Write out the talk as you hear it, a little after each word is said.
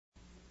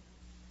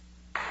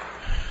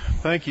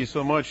Thank you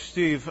so much,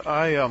 Steve.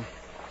 I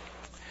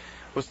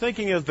was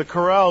thinking as the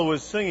chorale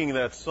was singing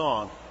that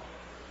song,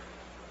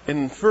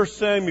 in 1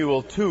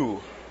 Samuel 2,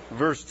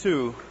 verse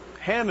 2,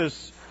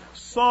 Hannah's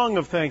song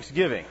of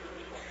thanksgiving.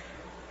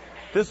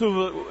 This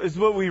is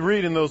what we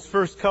read in those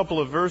first couple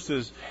of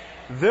verses.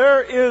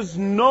 There is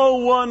no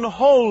one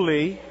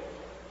holy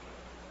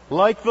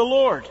like the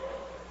Lord.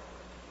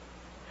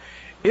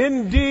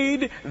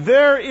 Indeed,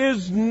 there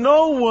is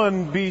no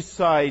one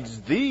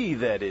besides thee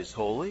that is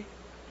holy.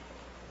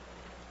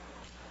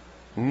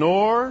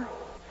 Nor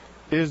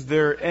is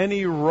there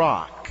any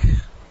rock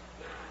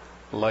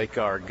like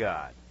our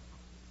God.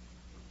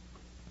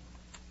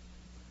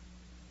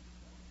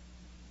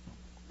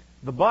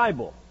 The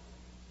Bible.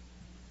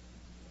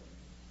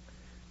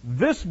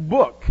 This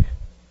book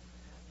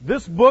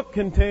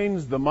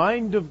contains the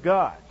mind of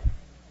God,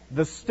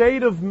 the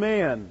state of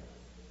man,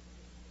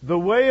 the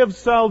way of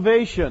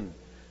salvation,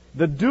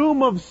 the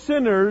doom of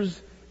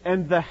sinners,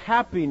 and the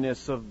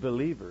happiness of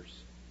believers.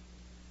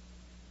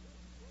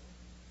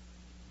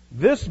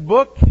 This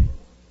book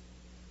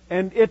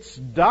and its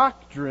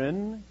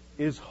doctrine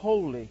is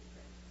holy.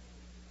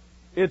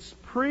 Its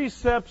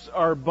precepts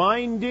are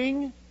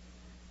binding,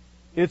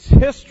 its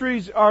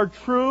histories are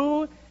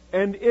true,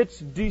 and its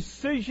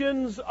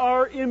decisions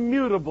are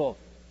immutable.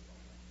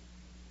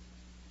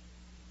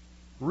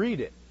 Read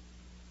it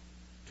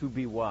to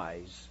be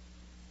wise.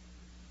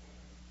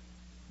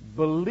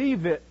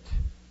 Believe it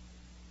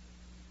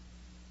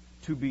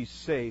to be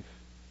safe,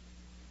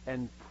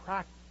 and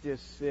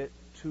practice it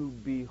to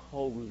be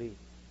holy.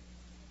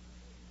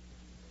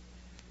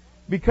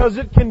 Because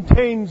it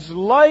contains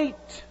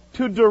light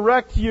to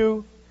direct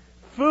you,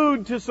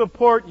 food to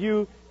support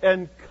you,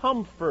 and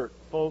comfort,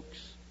 folks,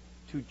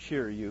 to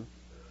cheer you.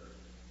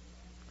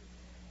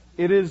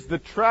 It is the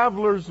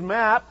traveler's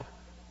map,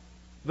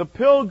 the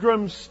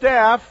pilgrim's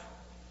staff,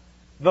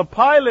 the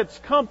pilot's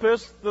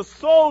compass, the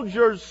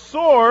soldier's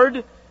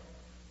sword,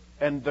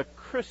 and the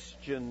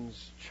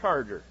Christian's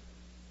charter.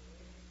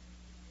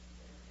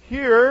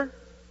 Here,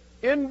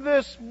 in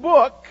this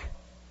book,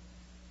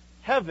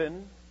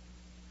 heaven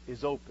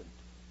is opened.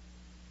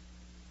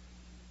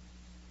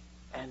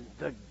 And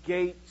the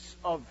gates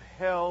of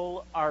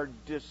hell are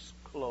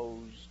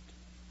disclosed.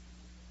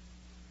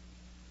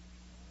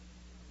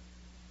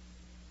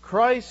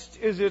 Christ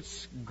is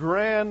its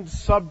grand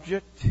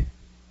subject.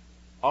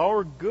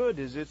 Our good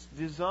is its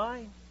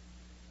design.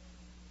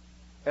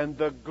 And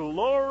the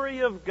glory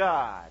of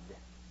God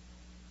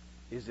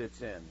is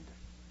its end.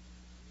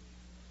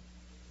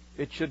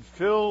 It should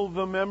fill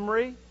the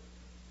memory,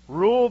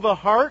 rule the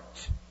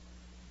heart,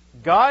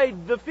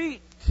 guide the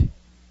feet.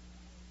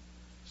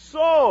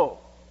 So,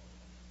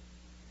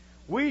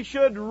 we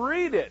should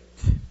read it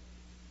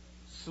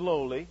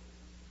slowly,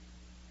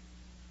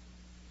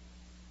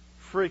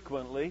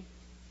 frequently,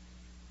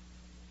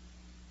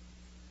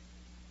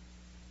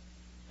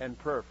 and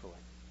prayerfully.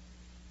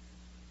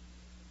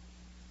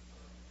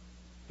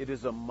 It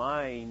is a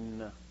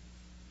mine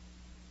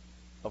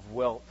of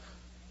wealth.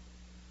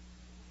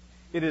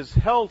 It is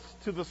health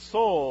to the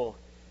soul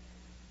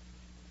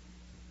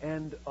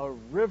and a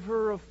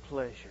river of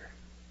pleasure.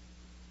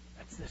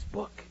 That's this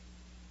book.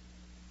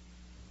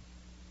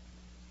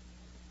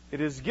 It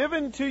is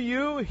given to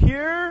you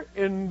here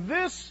in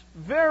this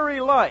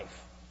very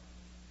life.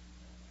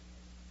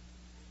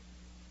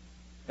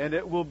 And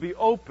it will be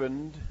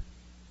opened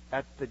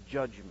at the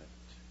judgment,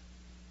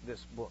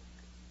 this book.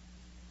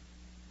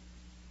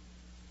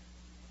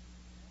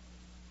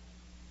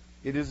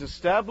 It is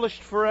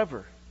established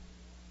forever.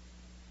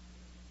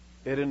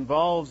 It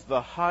involves the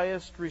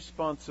highest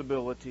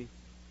responsibility.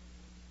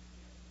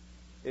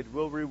 It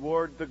will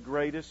reward the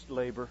greatest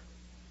labor.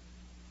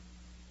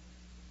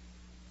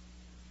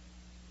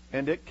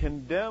 And it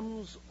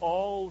condemns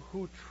all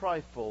who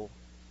trifle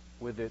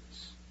with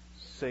its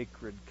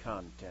sacred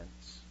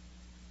contents.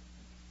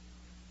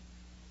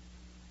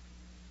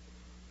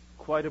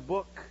 Quite a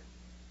book.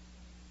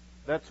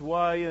 That's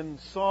why in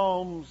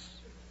Psalms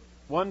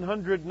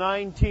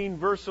 119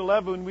 verse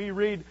 11 we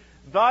read,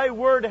 Thy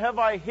word have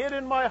I hid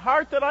in my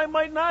heart that I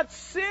might not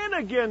sin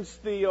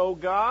against Thee, O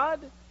God.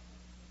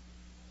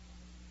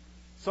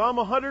 Psalm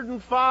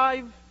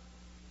 119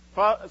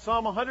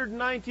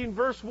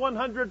 verse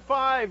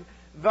 105,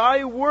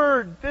 Thy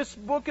word, this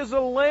book is a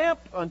lamp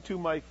unto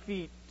my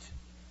feet,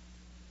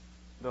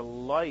 a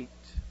light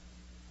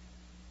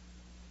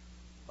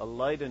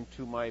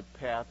unto my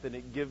path, and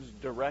it gives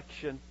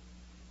direction.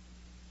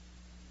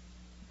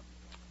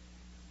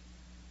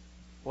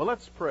 Well,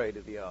 let's pray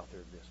to the author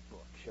of this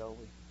book, shall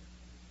we?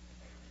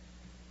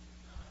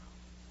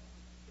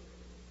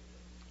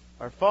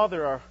 Our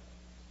Father,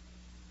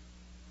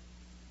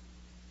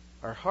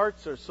 our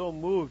hearts are so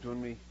moved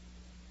when we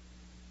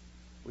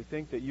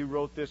think that you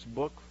wrote this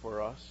book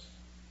for us.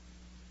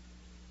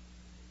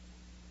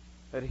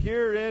 That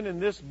herein in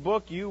this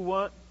book you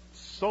want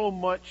so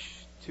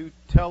much to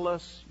tell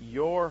us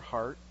your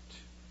heart.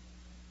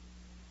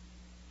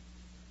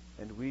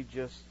 And we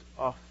just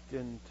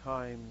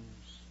oftentimes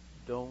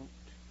don't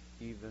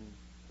even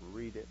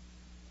read it.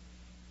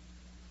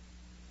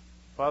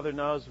 Father,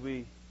 now as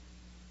we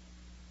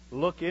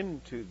look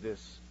into this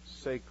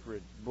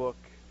sacred book,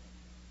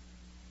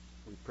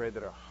 we pray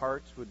that our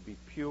hearts would be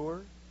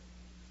pure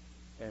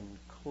and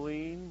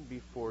clean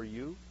before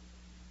you.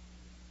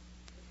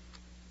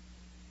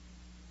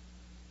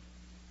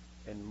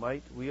 And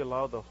might we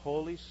allow the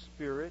Holy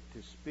Spirit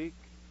to speak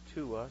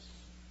to us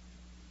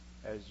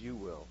as you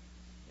will.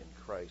 In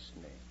Christ's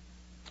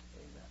name.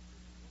 Amen.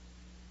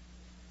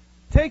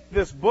 Take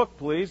this book,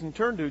 please, and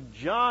turn to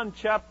John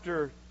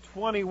chapter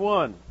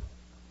 21.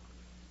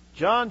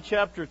 John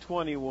chapter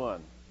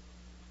 21.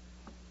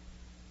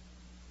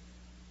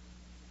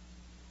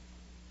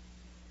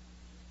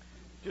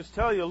 Just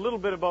tell you a little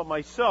bit about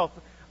myself.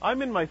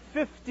 I'm in my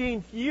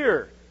 15th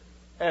year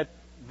at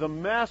the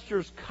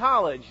Master's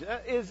College.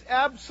 That is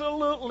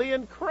absolutely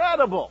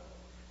incredible.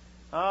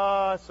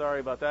 Sorry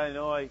about that. I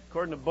know,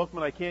 according to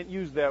Bookman, I can't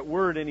use that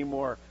word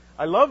anymore.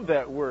 I love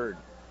that word.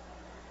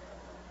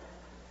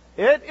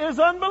 It is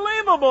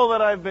unbelievable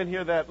that I've been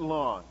here that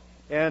long.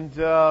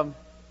 And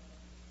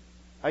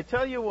I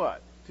tell you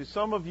what, to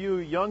some of you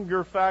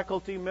younger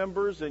faculty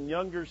members and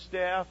younger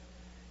staff,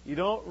 you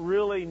don't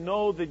really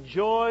know the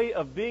joy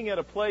of being at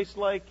a place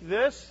like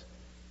this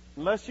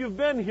unless you've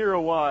been here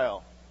a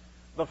while.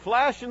 The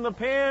flash in the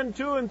pan,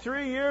 2 and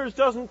 3 years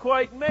doesn't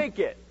quite make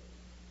it.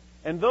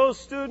 And those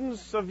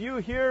students of you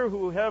here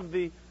who have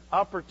the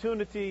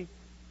opportunity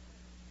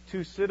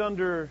to sit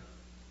under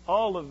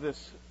all of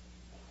this,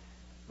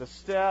 the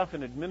staff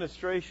and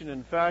administration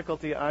and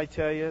faculty, I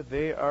tell you,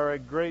 they are a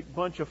great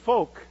bunch of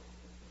folk.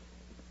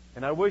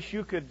 And I wish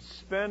you could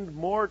spend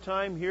more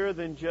time here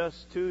than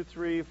just 2,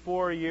 3,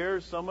 4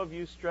 years. Some of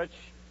you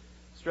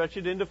stretch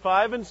it into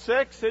 5 and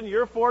 6, and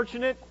you're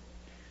fortunate.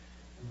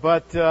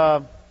 But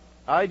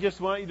I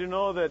just want you to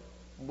know that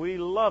we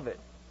love it.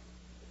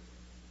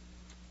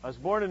 I was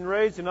born and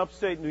raised in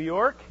upstate New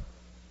York,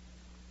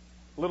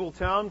 a little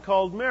town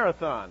called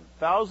Marathon.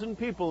 1,000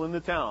 people in the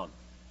town.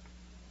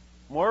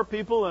 More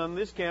people on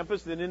this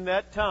campus than in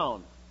that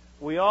town.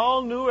 We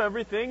all knew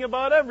everything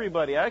about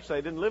everybody. Actually,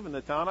 I didn't live in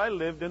the town. I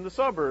lived in the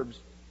suburbs.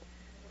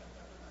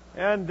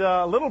 And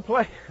a little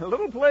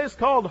place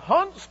called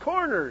Hunt's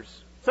Corners.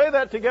 Say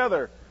that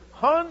together.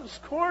 Hunt's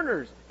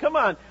Corners. Come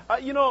on.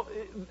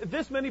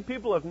 This many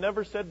people have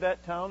never said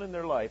that town in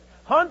their life.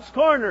 Hunt's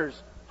Corners.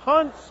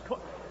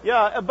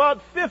 Yeah,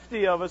 about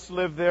 50 of us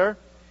live there.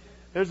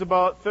 There's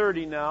about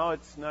 30 now.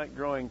 It's not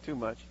growing too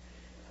much.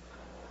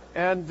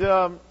 And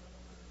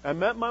I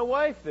met my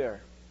wife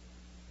there.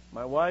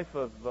 My wife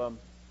of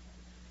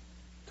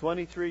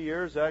 23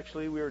 years,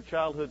 actually. We were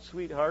childhood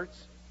sweethearts.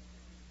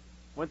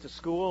 Went to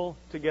school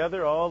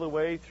together all the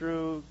way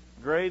through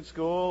grade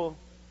school,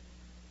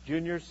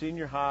 junior,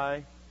 senior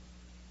high.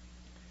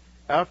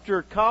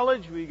 After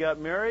college, we got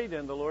married,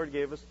 and the Lord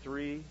gave us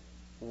 3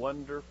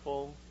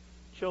 wonderful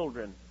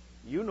children.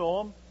 You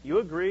know them. You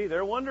agree.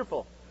 They're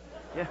wonderful.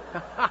 Yeah.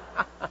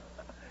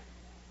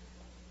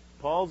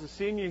 Paul's a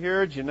senior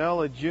here,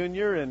 Janelle a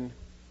junior, and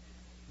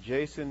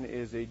Jason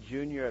is a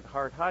junior at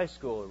Hart High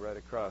School right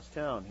across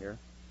town here.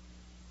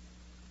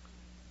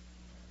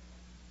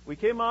 We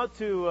came out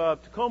to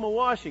Tacoma,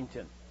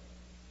 Washington,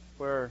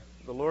 where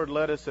the Lord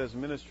led us as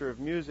minister of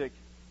music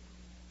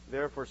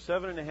there for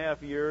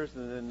 7.5 years,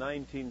 and then in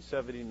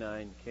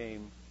 1979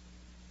 came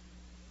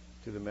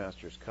to the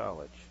Master's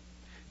College.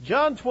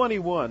 John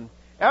 21,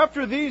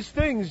 after these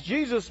things,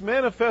 Jesus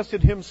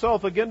manifested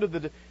himself again to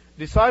the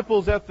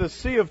disciples at the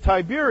Sea of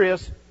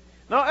Tiberias.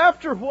 Now,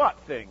 after what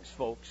things,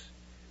 folks?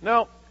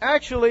 Now,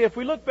 actually, if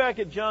we look back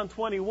at John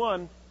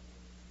 21,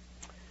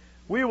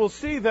 we will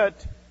see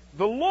that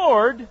the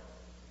Lord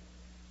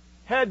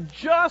had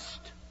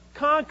just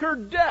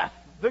conquered death,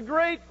 the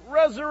great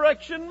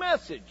resurrection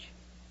message.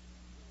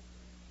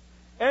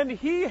 And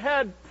he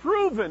had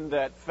proven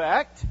that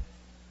fact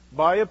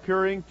by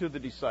appearing to the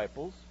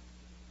disciples.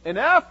 And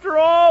after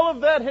all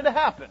of that had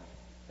happened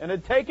and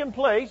had taken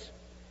place,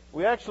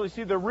 we actually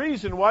see the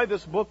reason why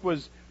this book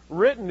was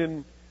written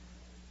in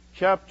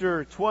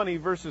chapter 20,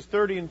 verses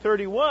 30 and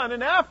 31.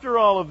 And after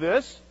all of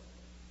this,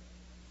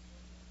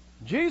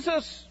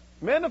 Jesus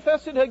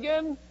manifested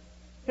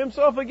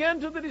himself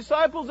again to the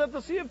disciples at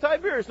the Sea of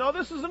Tiberias. Now,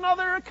 this is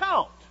another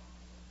account.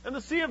 And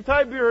the Sea of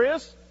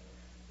Tiberias,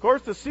 of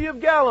course, the Sea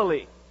of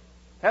Galilee.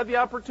 Had the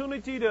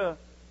opportunity to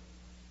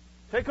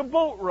take a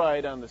boat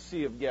ride on the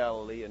Sea of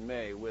Galilee in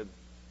May with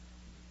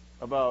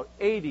about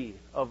 80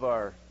 of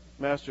our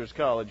Master's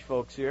College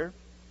folks here.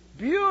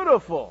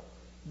 Beautiful,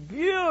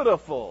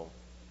 beautiful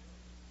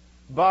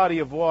body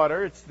of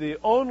water. It's the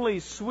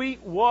only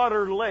sweet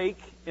water lake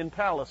in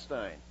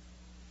Palestine.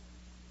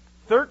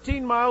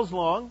 13 miles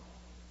long,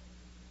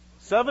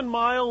 7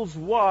 miles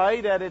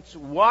wide at its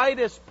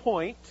widest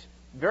point,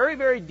 very,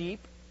 very deep,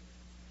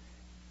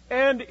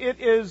 and it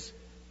is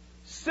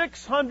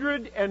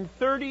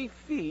 630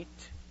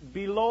 feet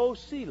below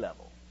sea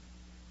level.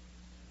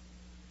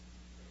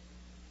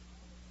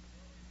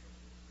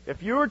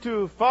 If you were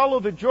to follow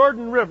the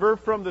Jordan River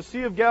from the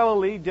Sea of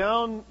Galilee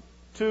down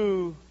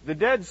to the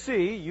Dead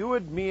Sea, you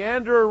would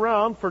meander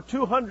around for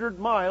 200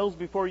 miles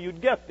before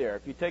you'd get there.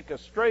 If you take a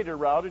straighter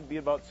route, it'd be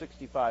about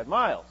 65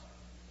 miles.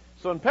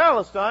 So in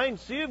Palestine,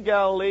 Sea of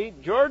Galilee,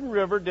 Jordan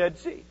River, Dead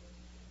Sea.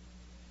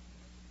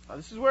 Now,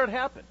 this is where it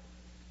happened.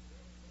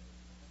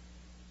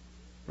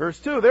 Verse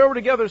 2, there were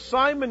together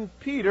Simon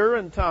Peter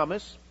and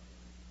Thomas,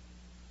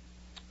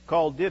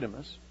 called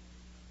Didymus,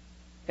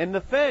 and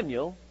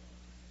Nathanael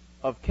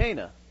of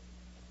Cana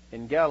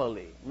in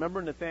Galilee.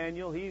 Remember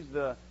Nathanael? He's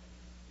the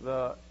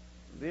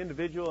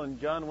individual in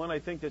John 1, I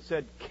think, that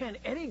said, Can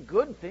any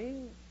good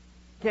thing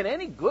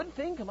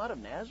come out of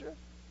Nazareth?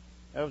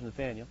 That was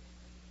Nathanael.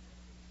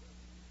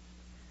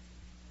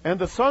 And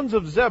the sons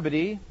of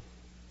Zebedee,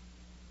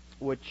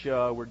 which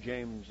were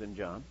James and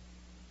John,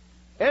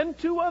 and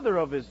 2 other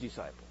of his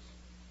disciples.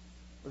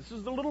 This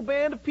is the little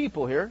band of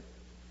people here.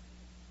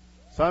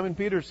 Simon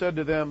Peter said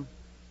to them,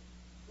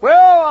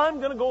 well, I'm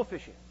going to go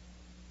fishing.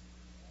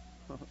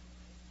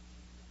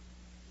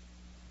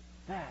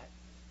 That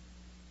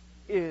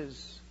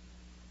is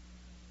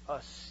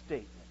a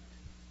statement.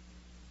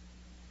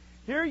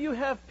 Here you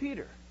have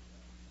Peter.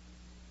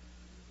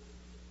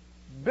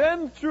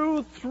 Been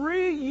through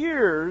 3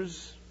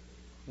 years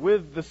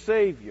with the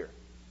Savior.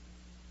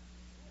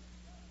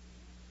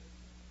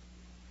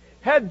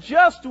 Had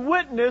just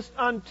witnessed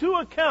on 2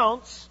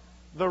 accounts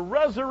the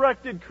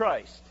resurrected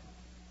Christ.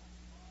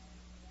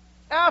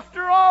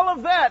 After all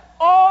of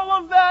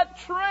that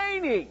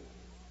training,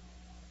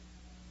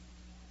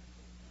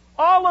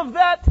 all of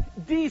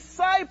that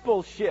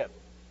discipleship,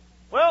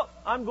 well,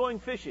 I'm going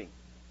fishing.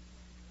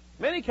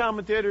 Many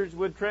commentators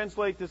would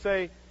translate to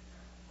say,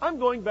 I'm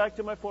going back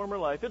to my former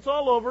life. It's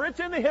all over. It's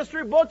in the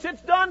history books.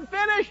 It's done,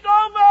 finished,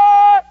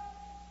 over!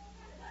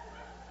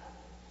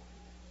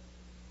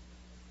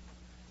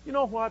 You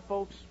know what,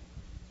 folks?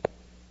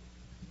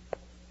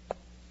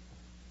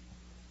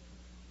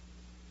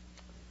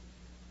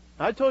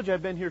 I told you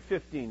I've been here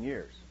 15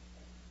 years.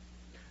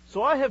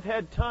 So I have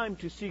had time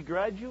to see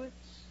graduates.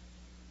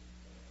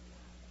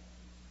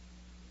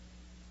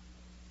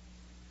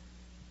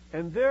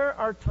 And there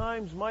are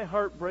times my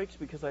heart breaks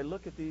because I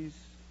look at these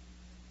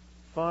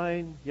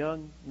fine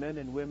young men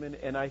and women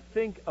and I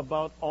think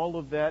about all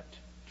of that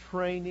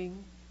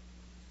training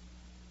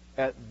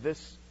at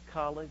this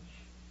college.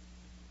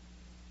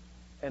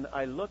 And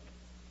I look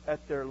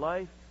at their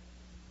life.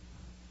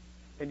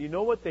 And you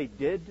know what they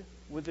did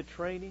with the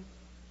training?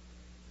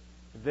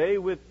 They,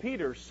 with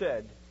Peter,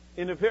 said,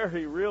 in a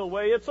very real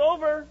way, it's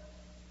over.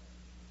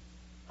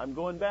 I'm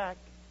going back.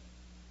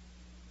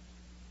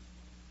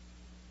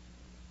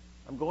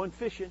 I'm going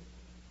fishing.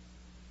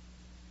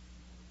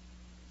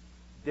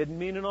 Didn't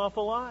mean an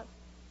awful lot.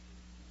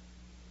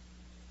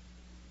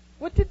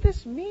 What did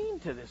this mean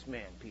to this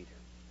man, Peter?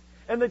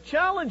 And the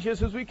challenge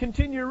is, as we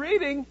continue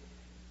reading,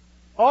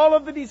 all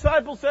of the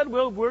disciples said,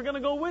 well, we're going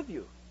to go with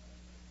you.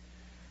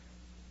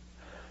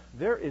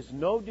 There is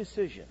no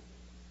decision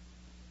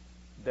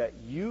that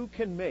you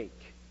can make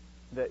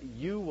that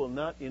you will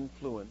not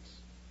influence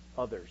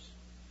others.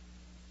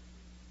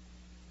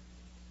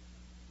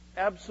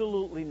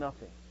 Absolutely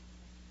nothing.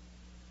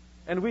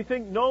 And we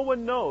think no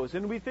one knows,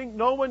 and we think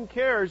no one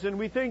cares, and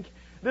we think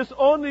this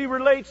only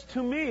relates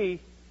to me,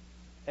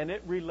 and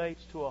it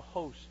relates to a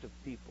host of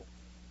people.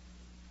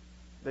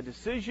 The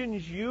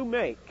decisions you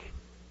make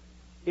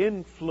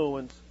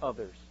influence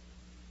others,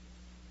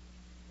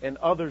 and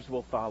others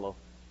will follow.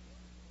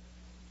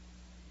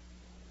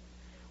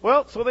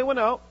 Well, so they went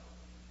out,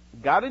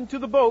 got into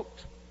the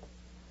boat,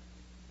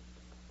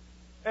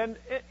 and,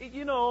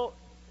 you know,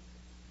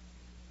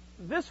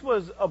 this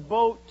was a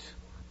boat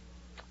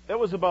that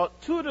was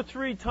about 2 to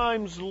 3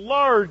 times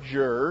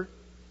larger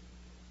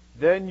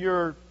than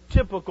your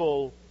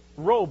typical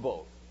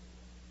rowboat.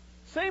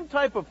 Same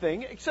type of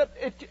thing,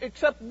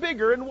 except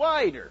bigger and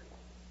wider.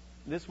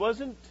 This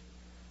wasn't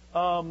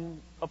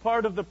a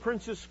part of the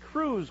Princess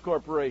Cruise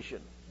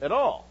Corporation at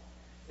all.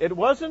 It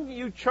wasn't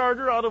you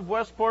charter out of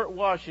Westport,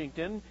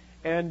 Washington,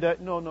 and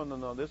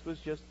no. This was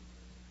just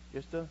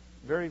a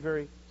very,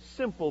 very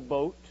simple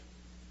boat.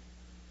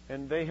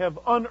 And they have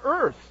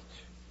unearthed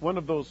one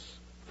of those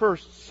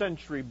first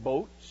century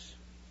boats.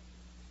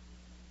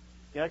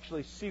 You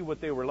actually see what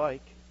they were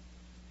like.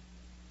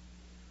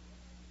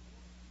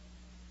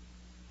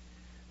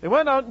 They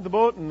went out in the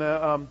boat, and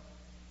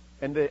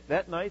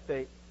that night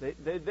they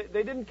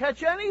didn't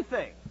catch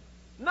anything,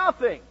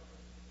 nothing.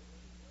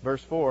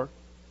 Verse 4.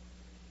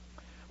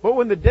 But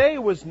when the day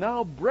was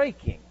now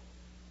breaking,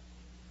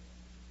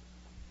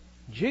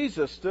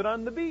 Jesus stood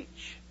on the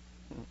beach.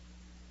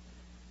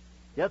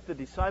 Yet the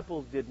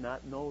disciples did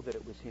not know that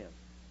it was Him.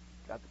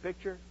 Got the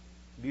picture?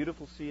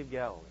 Beautiful Sea of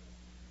Galilee.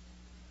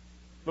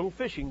 Little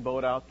fishing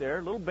boat out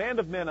there, little band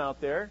of men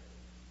out there,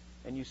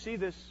 and you see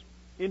this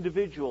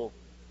individual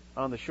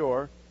on the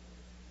shore.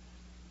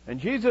 And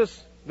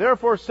Jesus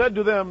therefore said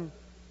to them,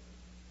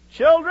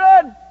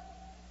 Children,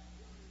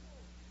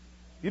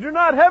 you do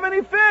not have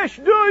any fish,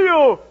 do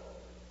you?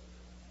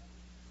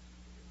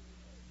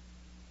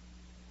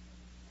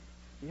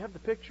 You have the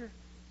picture?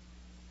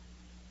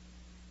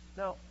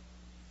 Now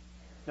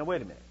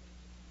wait a minute.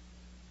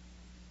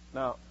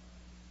 Now,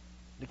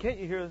 can't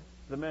you hear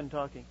the men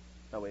talking?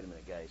 Now, wait a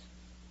minute, guys.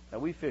 Now,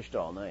 we fished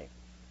all night.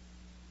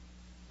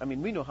 I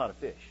mean, we know how to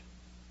fish.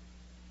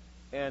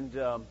 And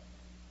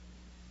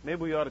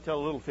maybe we ought to tell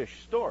a little fish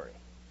story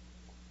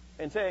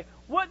and say,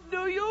 what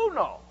do you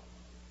know?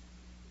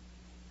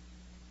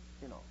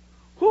 You know,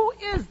 who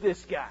is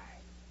this guy?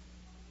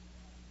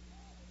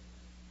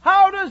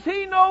 How does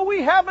he know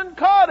we haven't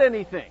caught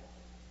anything?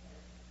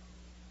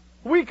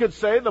 We could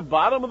say the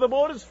bottom of the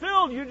boat is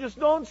filled. You just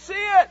don't see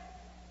it.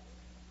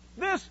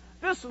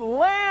 This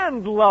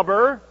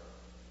landlubber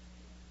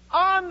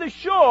on the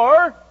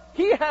shore,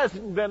 he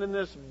hasn't been in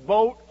this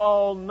boat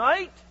all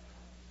night.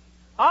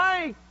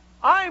 I'm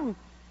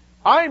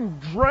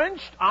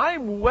drenched.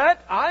 I'm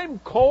wet. I'm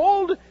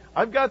cold.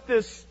 I've got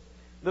the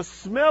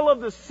smell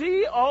of the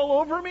sea all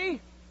over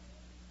me.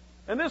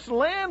 And this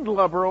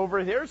landlubber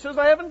over here says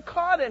I haven't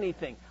caught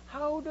anything.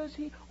 How does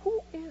he?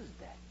 Who is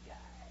that guy?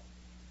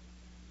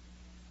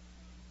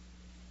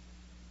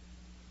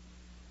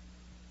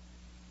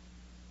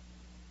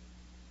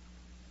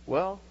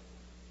 Well,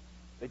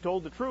 they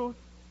told the truth.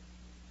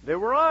 They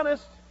were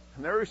honest.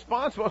 And their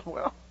response was,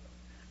 well,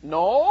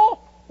 no,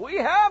 we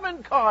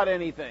haven't caught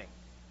anything.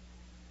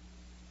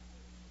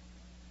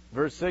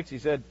 Verse 6, he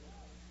said,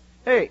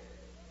 hey,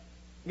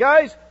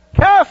 guys,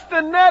 cast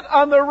the net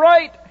on the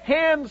right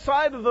hand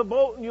side of the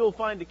boat and you'll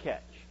find a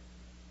catch.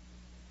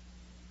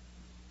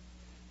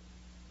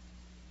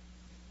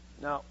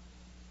 Now,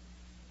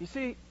 you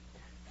see,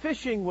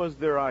 fishing was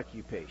their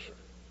occupation.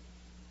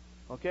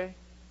 Okay?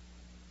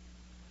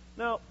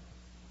 Now,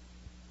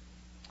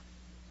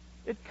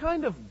 it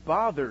kind of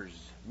bothers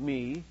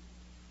me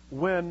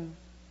when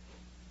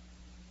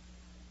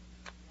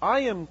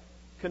I am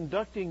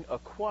conducting a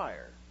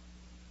choir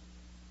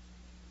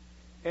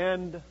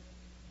and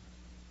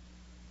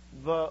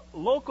the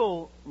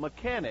local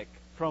mechanic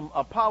from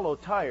Apollo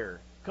Tire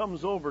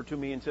comes over to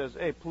me and says,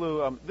 hey,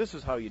 Plu, this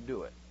is how you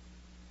do it.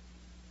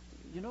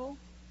 You know?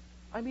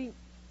 I mean,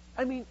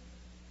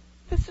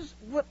 this is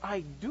what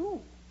I do.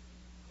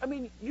 I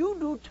mean, you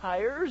do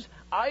tires,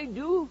 I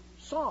do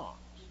songs.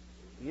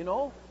 You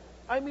know?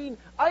 I mean,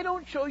 I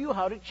don't show you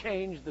how to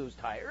change those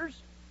tires.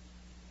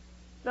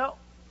 Now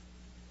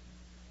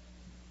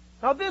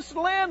this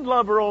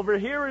landlubber over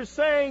here is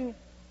saying,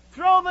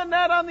 throw the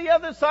net on the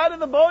other side of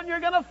the boat and you're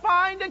going to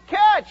find a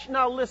catch.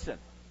 Now listen.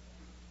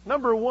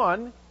 Number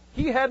one,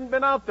 he hadn't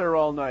been out there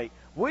all night.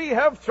 We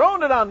have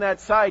thrown it on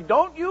that side,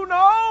 don't you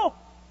know?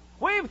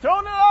 We've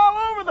thrown it all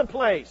over the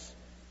place.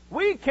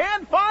 We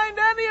can't find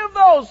any of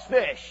those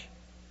fish.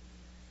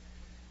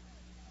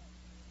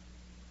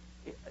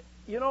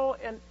 You know,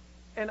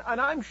 and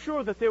I'm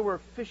sure that they were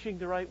fishing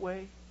the right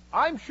way.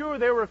 I'm sure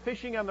they were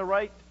fishing on the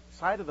right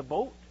side of the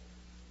boat.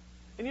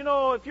 And you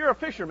know, if you're a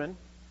fisherman,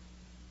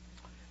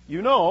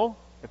 you know,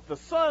 if the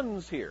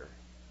sun's here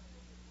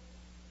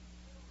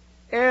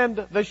and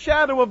the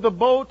shadow of the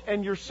boat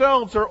and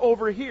yourselves are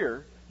over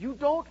here, you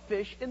don't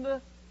fish in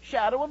the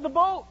shadow of the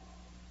boat.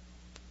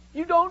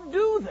 You don't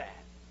do that.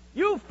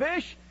 You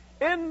fish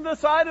in the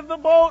side of the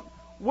boat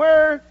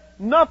where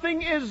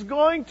nothing is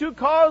going to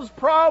cause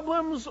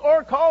problems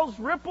or cause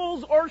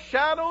ripples or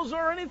shadows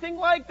or anything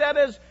like that,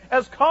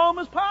 as calm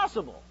as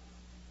possible.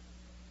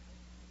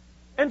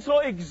 And so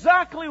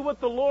exactly what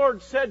the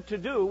Lord said to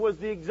do was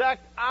the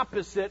exact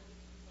opposite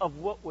of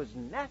what was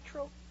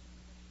natural.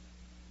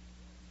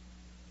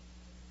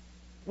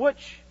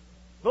 Which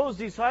those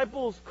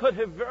disciples could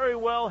have very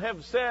well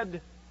have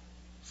said,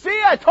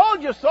 see, I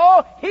told you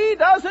so. He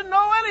doesn't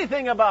know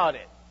anything about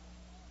it.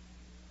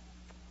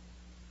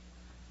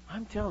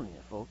 I'm telling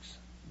you, folks,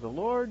 the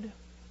Lord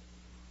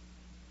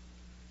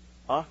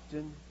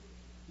often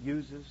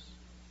uses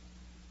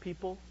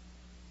people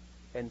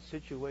and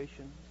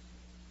situations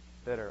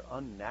that are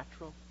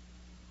unnatural,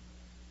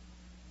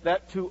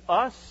 that to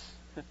us,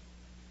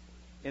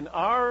 in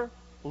our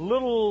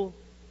little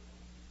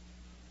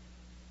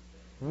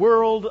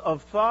world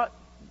of thought,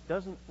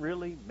 doesn't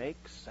really make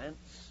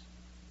sense.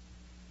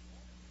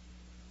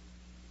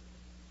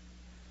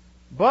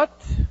 But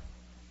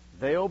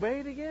they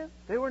obeyed again.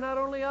 They were not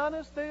only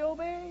honest, they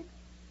obeyed.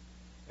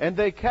 And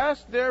they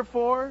cast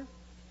therefore,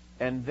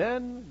 and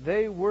then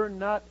they were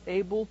not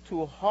able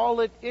to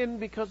haul it in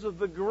because of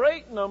the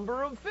great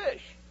number of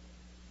fish.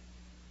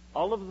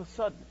 All of a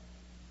sudden,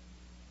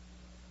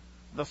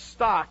 the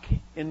stock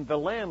in the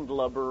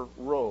landlubber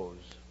rose.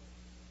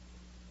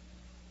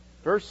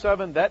 Verse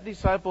 7, that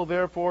disciple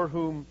therefore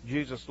whom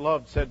Jesus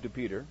loved said to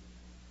Peter,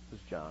 this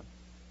is John.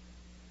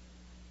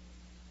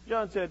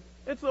 John said,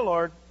 it's the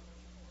Lord.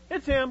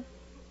 It's Him.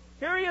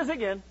 Here He is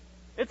again.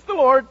 It's the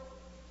Lord.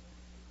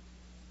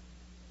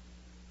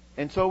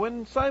 And so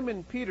when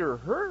Simon Peter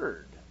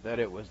heard that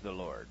it was the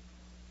Lord,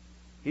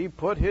 he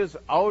put his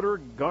outer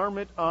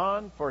garment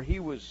on, for he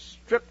was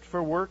stripped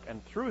for work,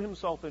 and threw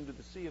himself into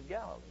the Sea of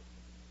Galilee.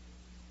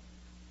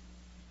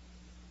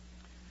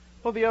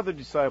 Well, the other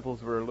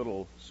disciples were a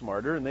little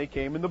smarter, and they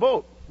came in the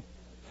boat.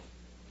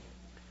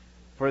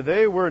 For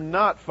they were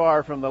not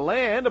far from the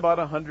land, about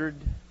 100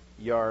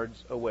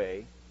 yards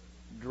away,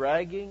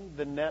 dragging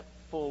the net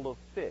full of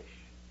fish.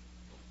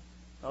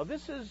 Now,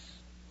 this is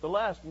the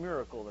last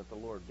miracle that the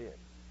Lord did.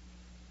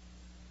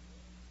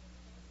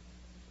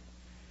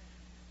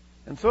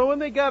 And so when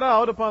they got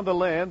out upon the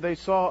land, they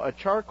saw a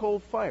charcoal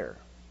fire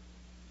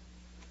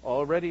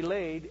already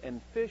laid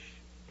and fish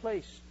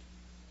placed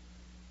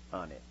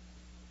on it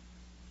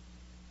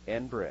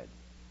and bread.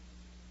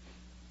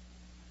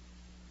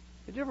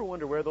 Did you ever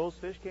wonder where those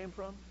fish came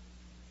from?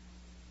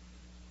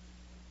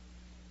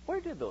 Where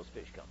did those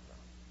fish come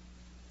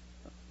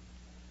from?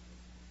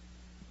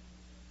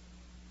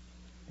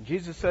 And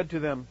Jesus said to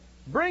them,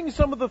 "Bring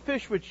some of the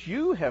fish which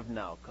you have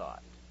now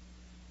caught."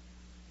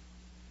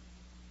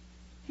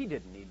 He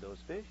didn't need those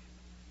fish.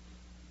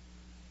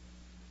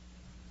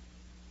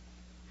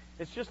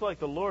 It's just like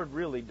the Lord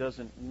really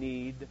doesn't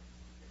need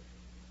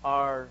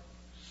our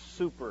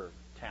super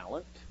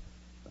talent.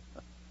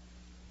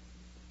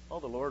 All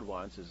the Lord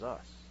wants is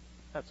us.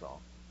 That's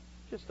all.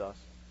 Just us.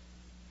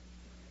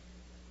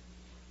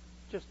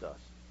 Just us.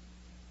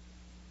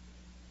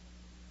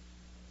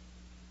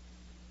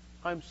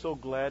 I'm so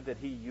glad that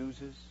He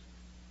uses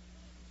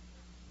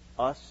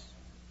us.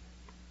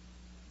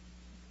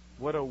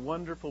 What a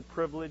wonderful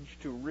privilege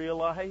to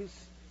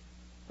realize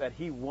that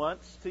He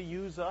wants to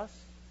use us.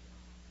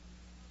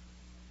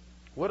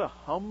 What a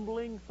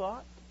humbling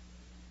thought.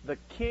 The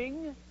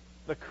King,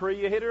 the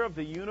Creator of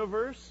the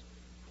universe,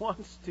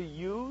 wants to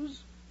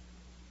use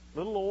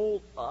little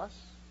old us.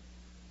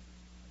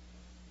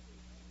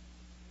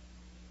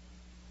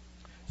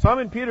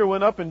 Simon Peter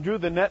went up and drew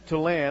the net to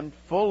land,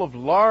 full of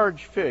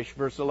large fish,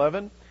 verse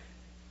 11.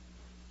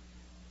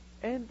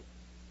 And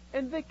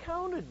they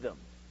counted them.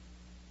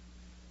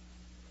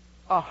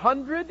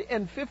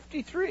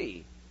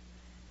 153.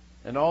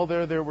 And all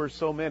there were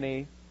so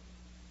many,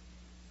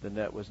 the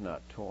net was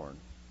not torn.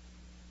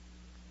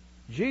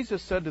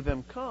 Jesus said to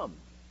them, "Come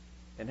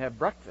and have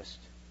breakfast."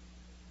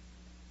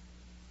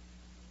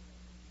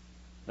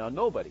 Now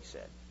nobody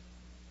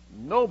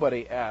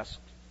asked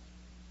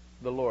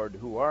the Lord,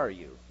 "Who are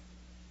you?"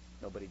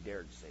 Nobody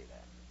dared say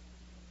that.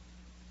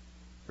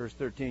 Verse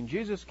 13,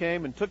 Jesus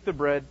came and took the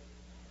bread,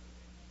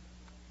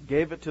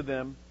 gave it to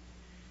them,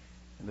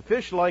 and the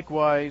fish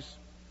likewise.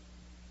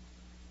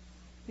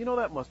 You know,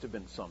 that must have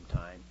been some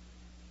time.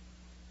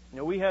 You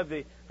know, we had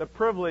the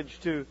privilege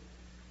to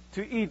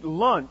eat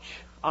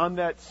lunch on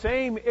that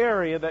same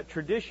area that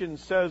tradition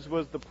says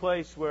was the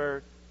place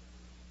where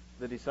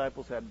the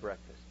disciples had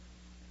breakfast.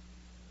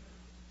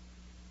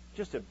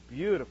 Just a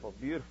beautiful,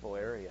 beautiful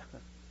area.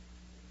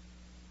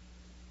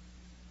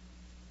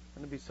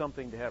 Going to be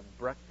something to have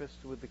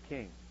breakfast with the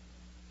King.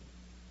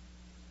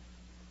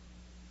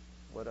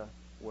 What a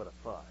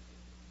thought.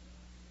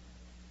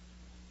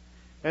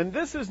 And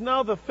this is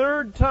now the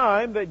third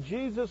time that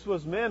Jesus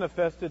was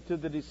manifested to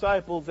the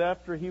disciples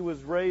after He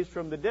was raised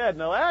from the dead.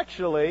 Now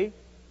actually,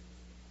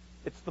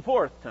 it's the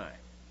fourth time.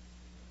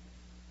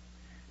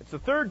 It's the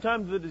third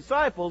time to the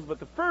disciples, but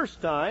the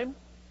first time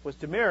was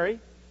to Mary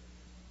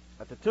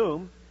at the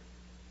tomb.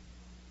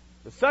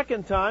 The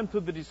second time to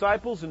the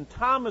disciples, and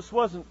Thomas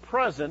wasn't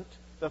present.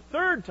 The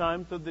third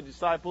time to the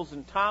disciples,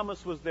 and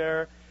Thomas was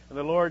there, and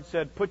the Lord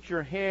said, "Put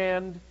your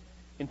hand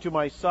into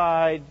my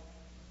side.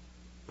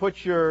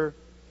 Put your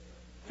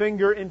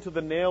finger into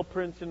the nail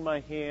prints in my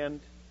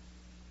hand.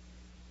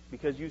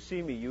 Because you see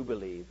me, you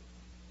believe."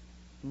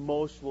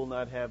 Most will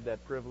not have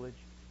that privilege.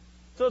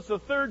 So it's the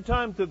third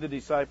time to the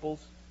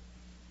disciples.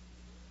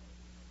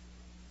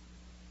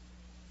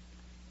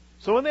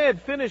 So when they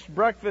had finished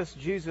breakfast,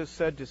 Jesus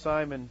said to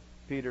Simon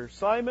Peter,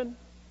 "Simon,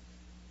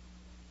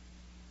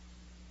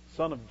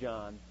 son of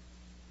John."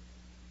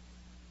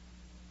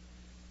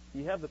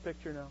 You have the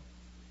picture now?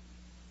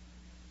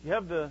 You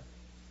have the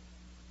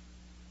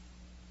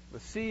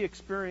sea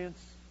experience,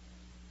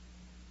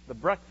 the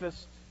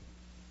breakfast,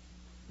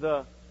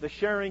 the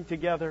sharing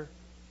together.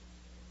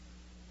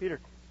 Peter,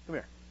 come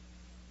here.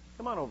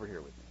 Come on over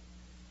here with me.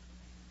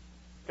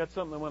 Got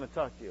something I want to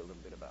talk to you a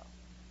little bit about.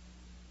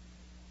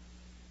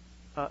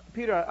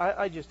 Peter,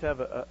 I just have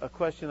a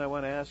question I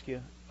want to ask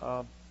you.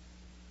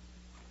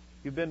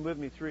 You've been with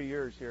me 3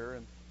 years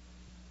here,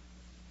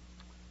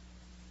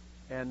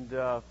 and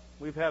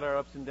we've had our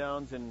ups and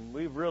downs, and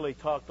we've really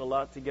talked a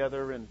lot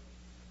together, and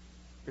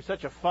you're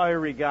such a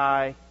fiery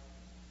guy.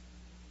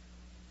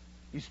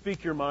 You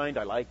speak your mind.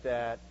 I like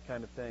that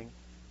kind of thing.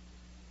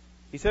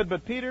 He said,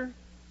 "But Peter,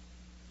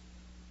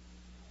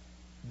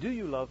 do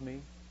you love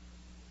me?"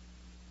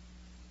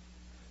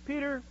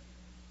 Peter,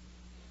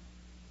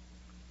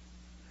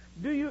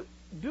 do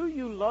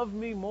you love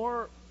me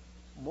more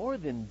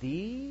than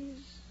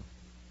these?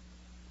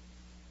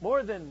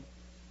 More than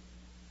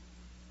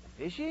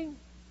fishing?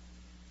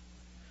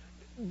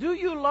 Do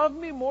you love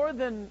me more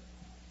than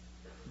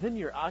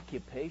your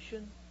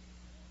occupation?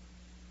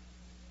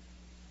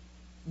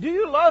 Do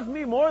you love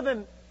me more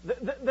than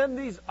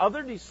these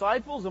other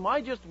disciples? Am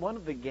I just one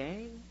of the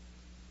gang?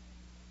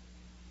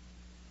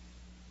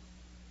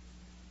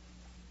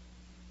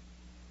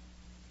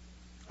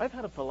 I've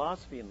had a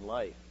philosophy in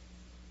life,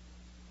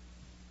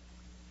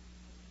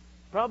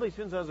 probably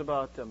since I was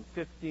about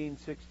 15,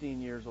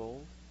 16 years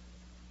old.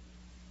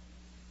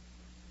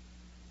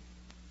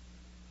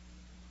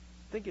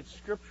 think it's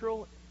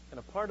scriptural, and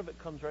a part of it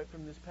comes right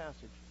from this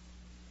passage.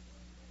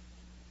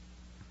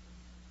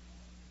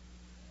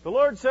 The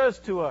Lord says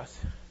to us,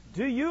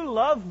 "Do you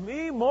love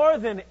me more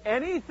than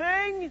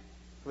anything?"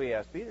 We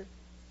ask Peter.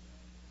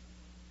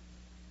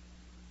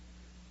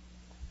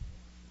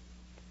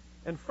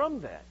 And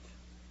from that,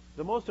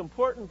 the most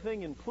important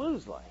thing in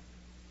Plu's life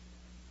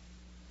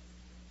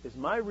is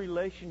my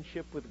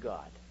relationship with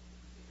God.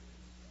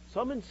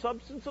 Sum and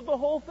substance of the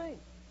whole thing.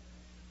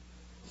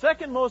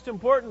 Second most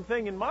important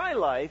thing in my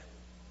life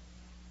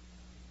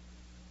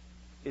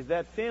is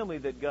that family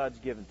that God's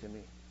given to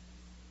me.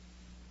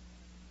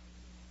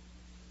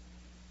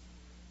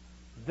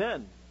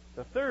 Then,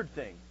 the third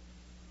thing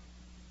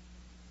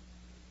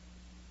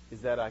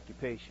is that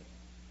occupation.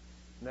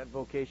 And that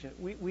vocation.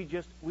 We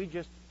just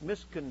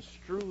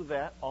misconstrue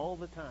that all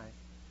the time.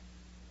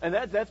 And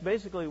that's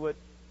basically what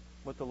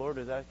the Lord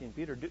is asking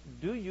Peter.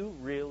 Do you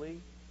really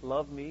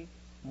love me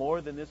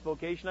more than this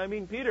vocation? I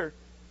mean, Peter,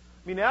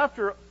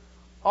 after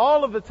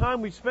all of the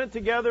time we've spent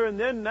together, and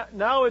then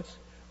now it's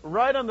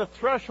right on the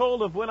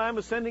threshold of when I'm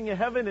ascending to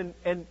heaven,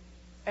 and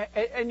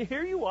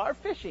here you are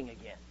fishing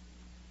again.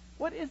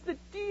 What is the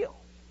deal?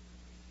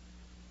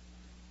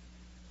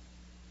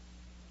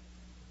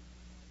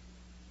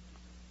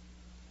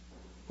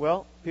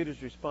 Well,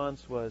 Peter's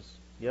response was,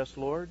 "Yes,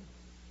 Lord,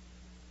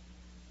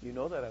 you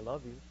know that I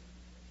love you."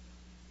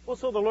 Well,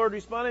 so the Lord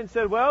responded and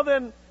said, "Well,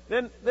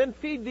 then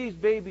feed these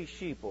baby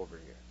sheep over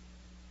here.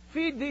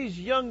 Feed these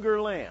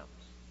younger lambs."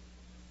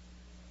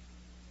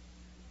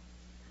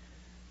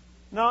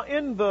 Now,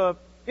 in the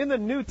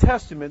New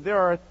Testament,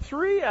 there are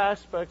three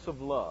aspects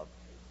of love.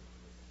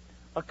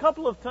 A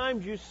couple of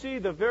times you see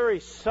the very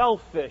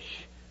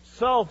selfish,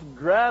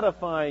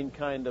 self-gratifying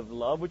kind of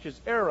love, which is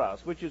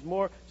eros, which is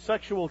more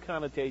sexual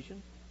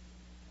connotation.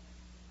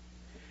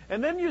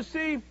 And then you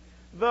see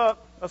a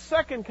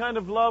second kind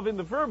of love in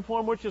the verb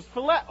form, which is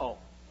phileo,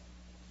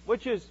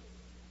 which is,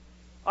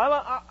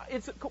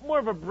 it's more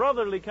of a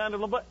brotherly kind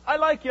of love, but I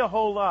like you a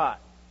whole lot.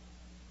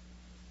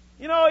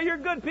 You're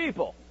good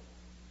people.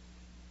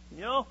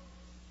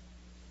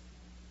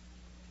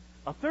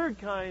 A third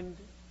kind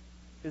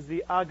is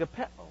the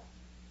agapeo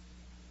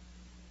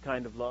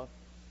kind of love,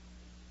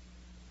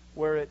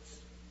 where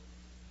it's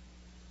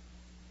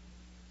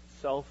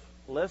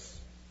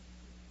selfless,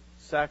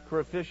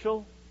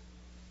 sacrificial,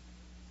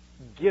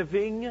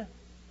 giving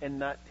and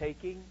not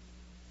taking.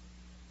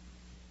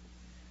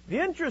 The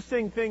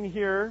interesting thing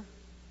here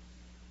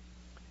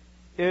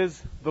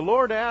is the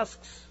Lord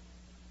asks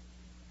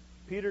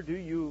Peter, "Do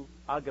you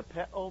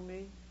agapeo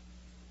me?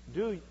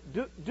 Do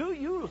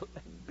you,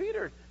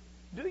 Peter,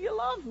 do you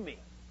love me?"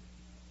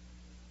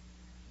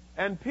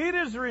 And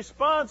Peter's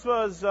response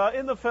was,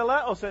 in the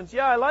phileo sense,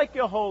 "Yeah, I like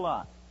you a whole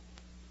lot."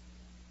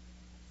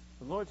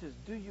 The Lord says,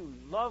 "Do you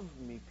love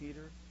me,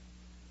 Peter?"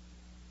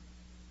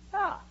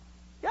 Yeah,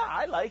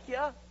 I like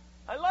you.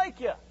 I like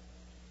you.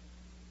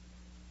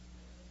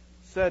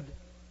 Said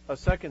a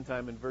second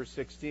time in verse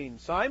 16,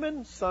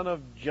 "Simon, son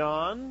of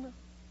John,"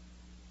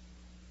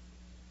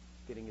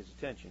 getting his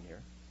attention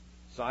here,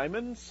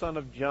 "Simon, son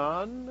of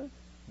John,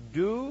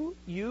 do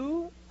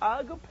you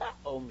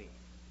agapeo me?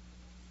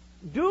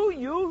 Do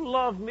you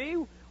love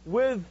me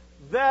with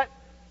that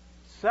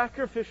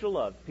sacrificial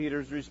love?"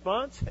 Peter's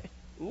response,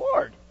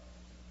 "Lord,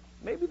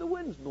 maybe the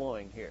wind's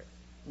blowing here.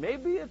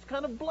 Maybe it's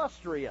kind of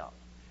blustery out.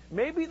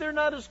 Maybe they're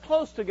not as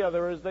close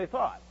together as they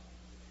thought.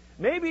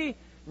 Maybe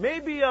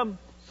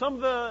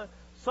some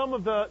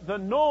of the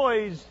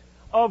noise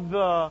of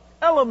the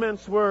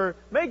elements were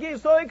making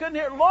it so they couldn't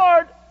hear.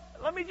 Lord,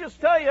 let me just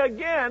tell you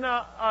again,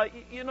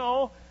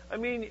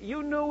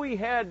 you knew we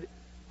had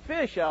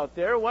fish out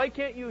there. Why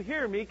can't you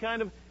hear me?"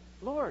 Kind of,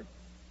 "Lord,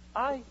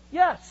 I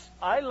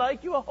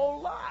like you a whole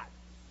lot.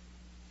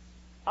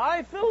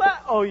 I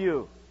phileo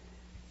you."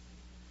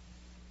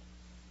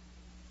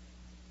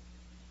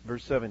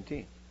 Verse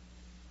 17.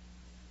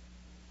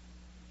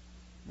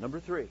 Number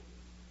 3.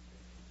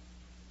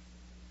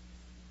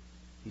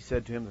 He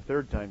said to him the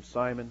third time,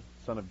 "Simon,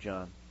 son of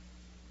John,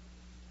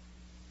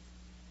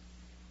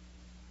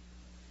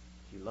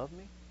 do you love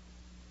me?"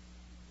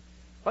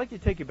 I'd like to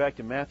take you back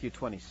to Matthew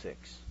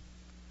 26.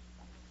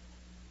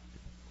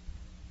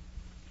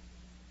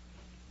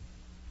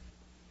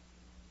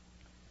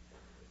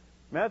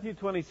 Matthew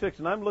 26,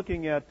 and I'm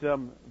looking at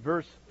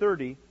verse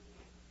 30.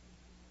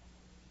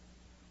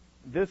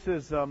 This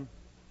is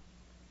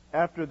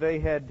after they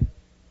had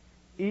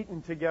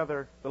eaten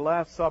together the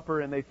Last Supper,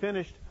 and they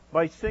finished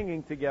by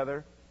singing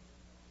together.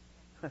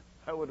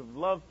 I would have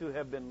loved to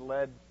have been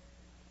led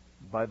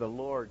by the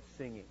Lord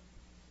singing.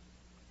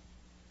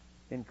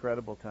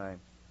 Incredible time.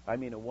 A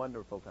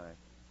wonderful time.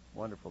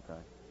 Wonderful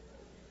time.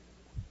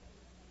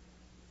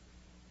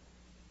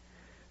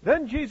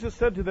 Then Jesus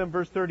said to them,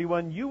 verse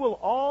 31, "You will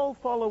all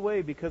fall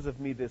away because of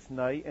me this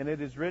night, and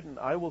it is written,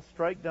 I will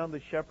strike down the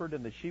shepherd,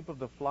 and the sheep of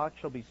the flock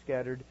shall be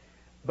scattered.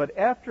 But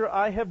after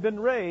I have been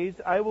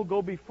raised, I will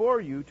go before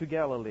you to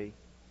Galilee."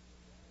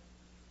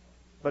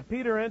 But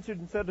Peter answered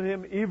and said to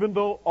him, "Even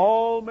though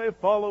all may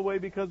fall away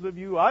because of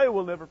you, I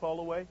will never fall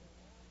away."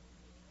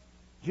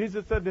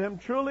 Jesus said to him,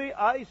 "Truly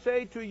I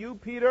say to you,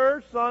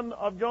 Peter, son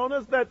of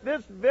Jonas, that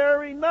this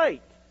very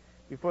night,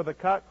 before the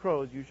cock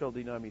crows, you shall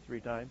deny me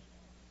 3 times."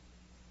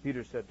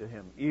 Peter said to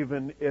him,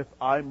 "Even if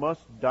I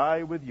must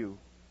die with you,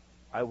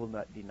 I will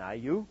not deny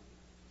you."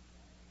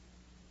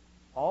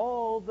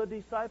 All the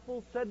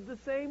disciples said the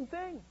same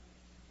thing.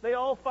 They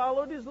all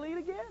followed his lead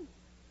again.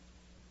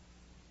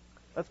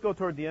 Let's go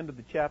toward the end of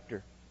the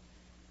chapter.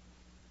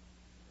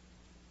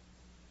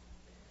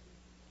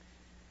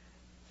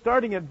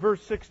 Starting at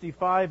verse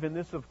 65, and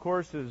this, of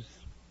course, is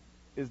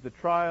the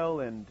trial,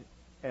 and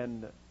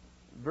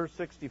verse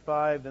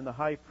 65, then the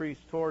high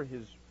priest tore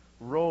his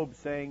robe,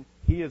 saying,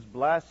 "He is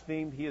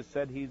blasphemed. He has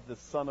said he's the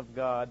Son of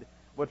God.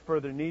 What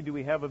further need do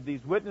we have of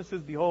these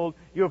witnesses? Behold,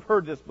 you have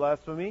heard this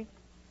blasphemy."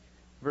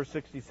 Verse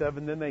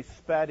 67, then they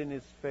spat in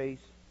his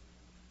face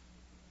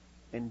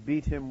and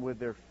beat him with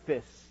their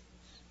fists.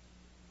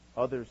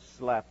 Others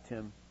slapped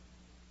him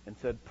and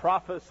said,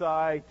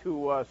 "Prophesy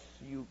to us,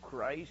 you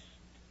Christ.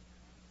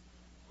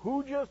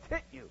 Who just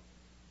hit you?"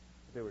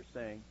 They were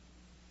saying.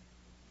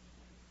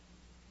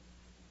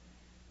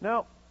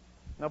 Now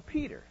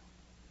Peter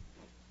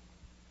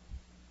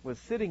was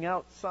sitting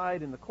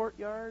outside in the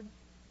courtyard,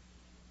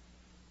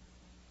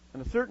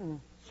 and a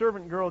certain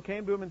servant girl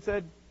came to him and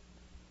said,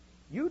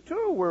 "You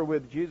too were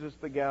with Jesus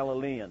the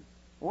Galilean,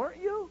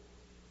 weren't you?"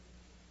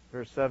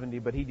 Verse 70,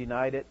 but he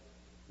denied it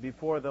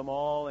before them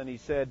all, and he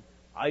said,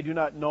 "I do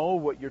not know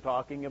what you're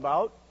talking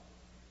about."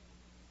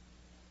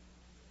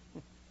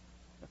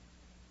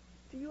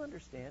 Do you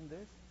understand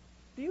this?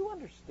 Do you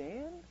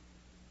understand?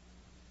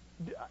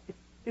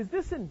 Is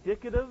this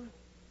indicative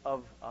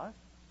of us?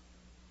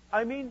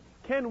 I mean,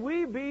 can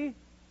we be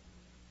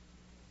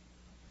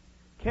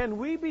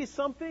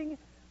something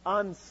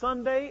on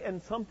Sunday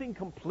and something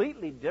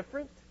completely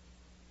different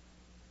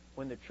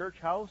when the church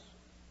house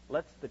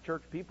lets the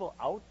church people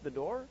out the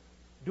door?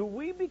 Do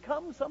we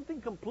become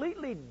something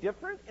completely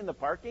different in the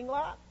parking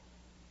lot?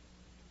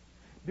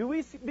 Do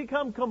we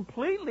become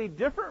completely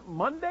different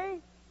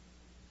Monday?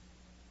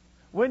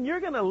 When you're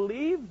going to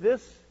leave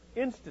this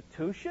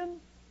institution,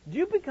 do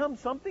you become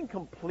something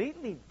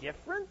completely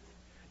different?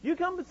 Do you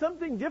become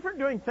something different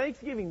during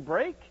Thanksgiving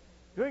break?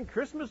 During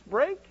Christmas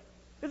break?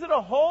 Is it a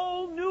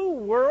whole new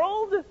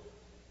world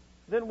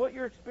than what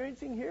you're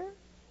experiencing here?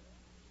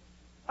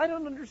 I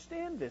don't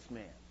understand this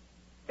man,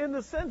 in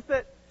the sense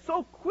that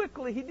so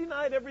quickly he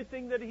denied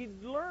everything that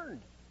he'd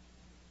learned.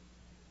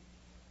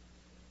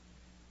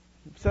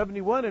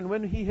 71, and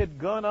when he had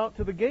gone out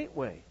to the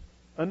gateway,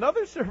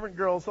 another servant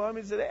girl saw him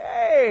and said,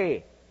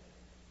 "Hey,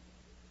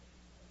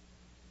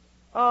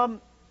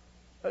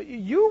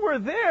 you were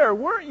there,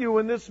 weren't you,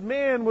 when this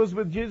man was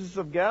with Jesus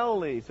of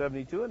Galilee?"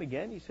 72, and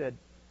again he said,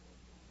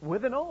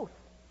 with an oath,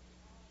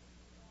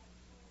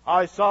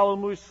 "I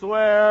solemnly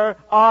swear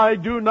I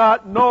do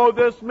not know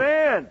this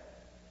man."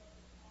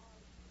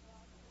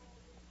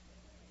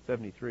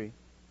 73.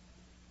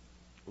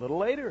 A little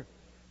later,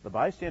 the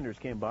bystanders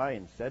came by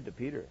and said to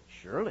Peter,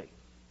 "Surely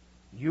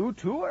you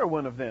too are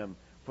one of them,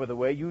 for the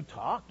way you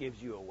talk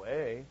gives you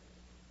away."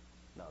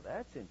 Now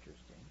that's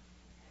interesting.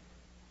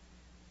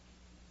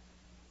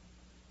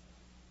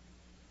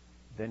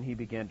 Then he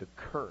began to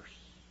curse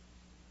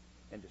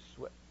and to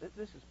swear.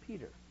 This is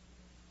Peter,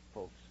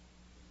 folks.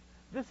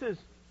 This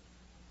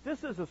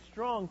is a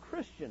strong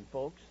Christian,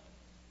 folks.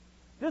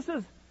 This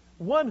is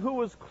one who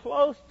was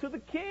close to the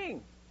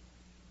king.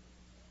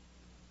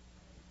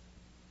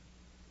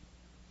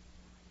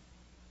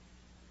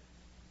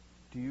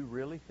 Do you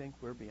really think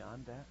we're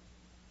beyond that?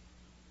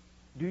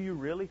 Do you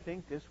really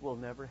think this will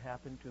never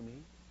happen to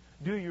me?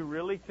 Do you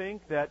really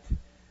think that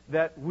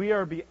we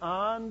are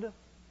beyond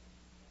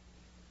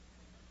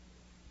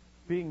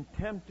being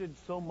tempted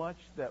so much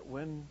that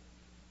when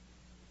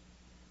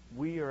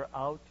we are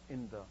out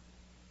in the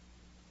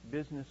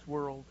business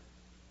world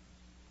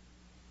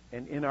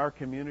and in our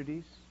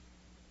communities,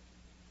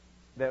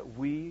 that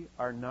we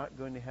are not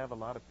going to have a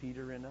lot of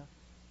Peter in us?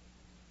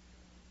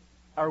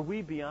 Are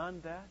we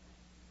beyond that?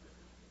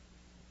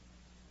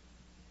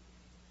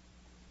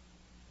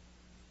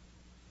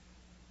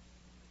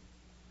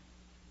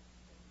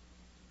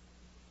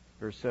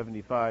 Verse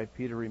 75,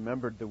 Peter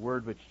remembered the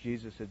word which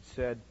Jesus had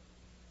said,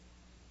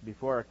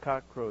 "Before a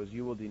cock crows,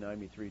 you will deny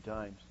me 3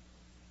 times."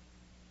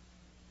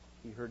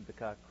 He heard the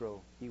cock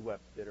crow. He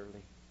wept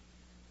bitterly.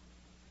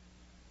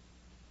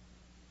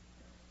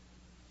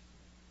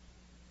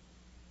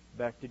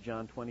 Back to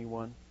John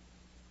 21,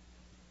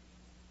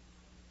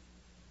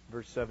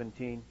 verse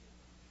 17.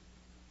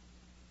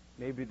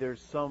 Maybe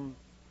there's some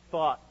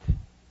thought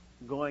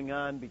going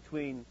on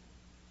between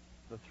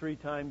the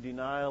 3-time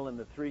denial and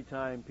the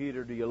 3-time,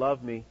 "Peter, do you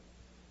love me?"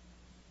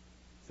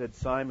 Said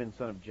Simon,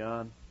 son of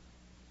John.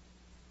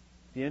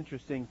 The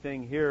interesting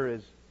thing here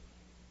is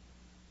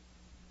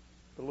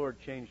the Lord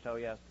changed how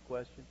he asked the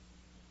question.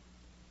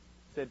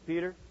 He said,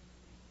 "Peter,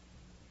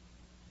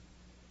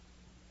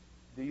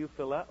 do you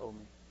phileo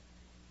me?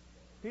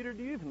 Peter,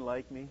 do you even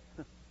like me?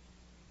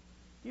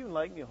 You even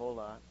like me a whole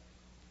lot?"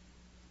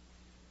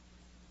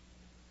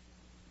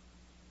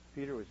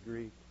 Peter was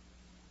grieved.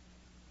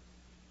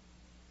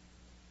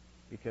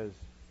 because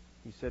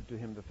he said to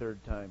him the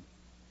third time,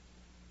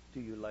 "Do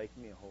you like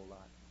me a whole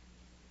lot?"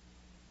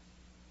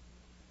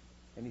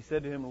 And he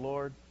said to him,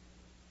 "Lord,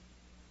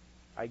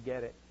 I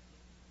get it.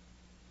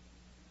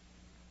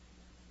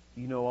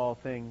 You know all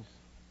things.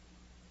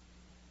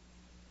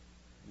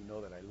 You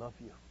know that I love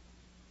you.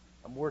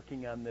 I'm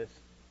working on this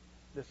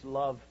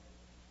love.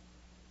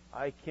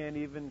 I can't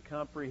even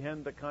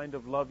comprehend the kind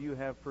of love you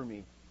have for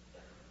me."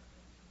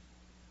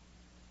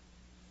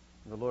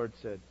 And the Lord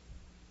said,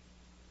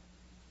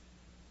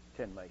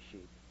 "Tend my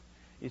sheep."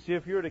 You see,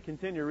 if you were to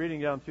continue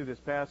reading down through this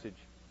passage,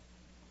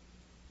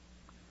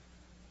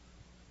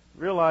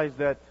 realize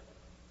that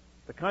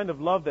the kind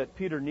of love that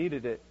Peter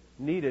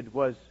needed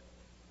was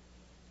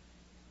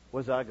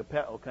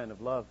agapeo kind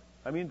of love.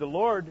 I mean, the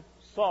Lord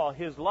saw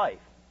his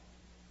life.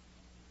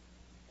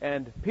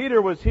 And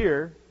Peter was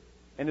here,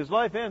 and his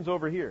life ends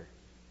over here.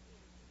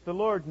 The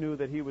Lord knew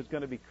that he was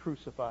going to be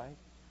crucified.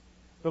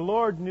 The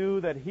Lord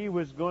knew that he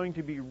was going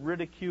to be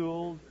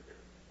ridiculed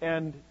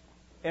and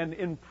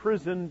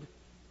imprisoned.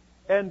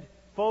 And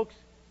folks,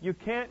 you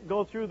can't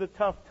go through the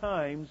tough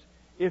times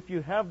if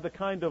you have the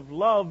kind of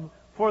love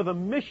for the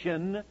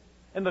mission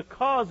and the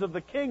cause of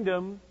the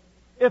kingdom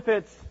if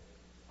it's,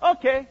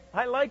 okay,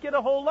 I like it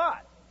a whole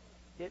lot.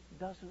 It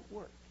doesn't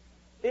work.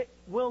 It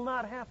will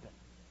not happen.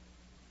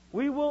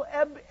 We will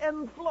ebb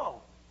and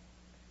flow.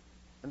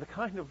 And the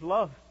kind of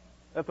love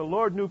that the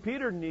Lord knew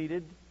Peter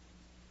needed,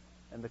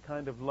 and the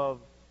kind of love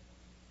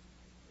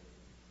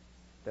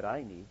that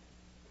I need,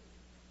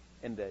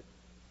 and that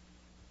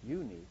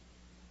you need,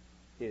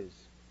 is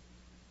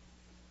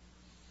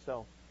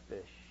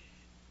selfishness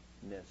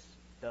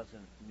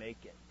doesn't make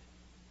it.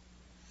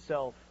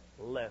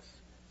 Selfless,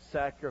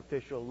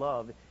 sacrificial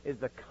love is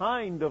the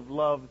kind of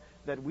love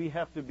that we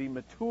have to be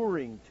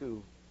maturing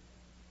to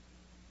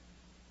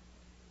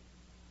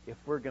if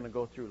we're going to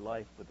go through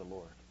life with the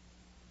Lord.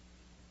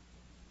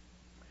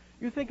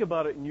 You think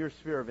about it in your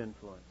sphere of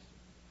influence.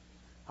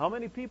 How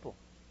many people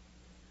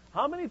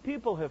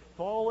have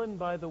fallen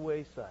by the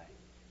wayside?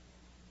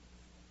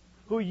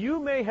 Who you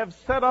may have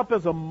set up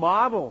as a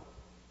model.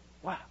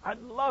 Wow,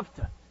 I'd love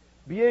to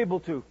be able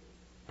to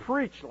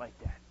preach like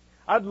that.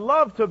 I'd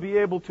love to be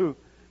able to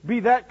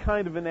be that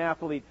kind of an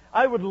athlete.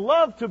 I would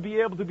love to be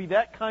able to be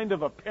that kind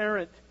of a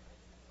parent.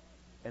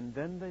 And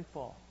then they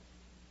fall.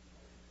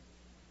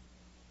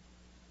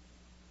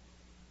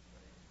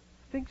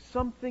 Think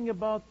something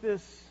about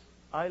this,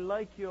 "I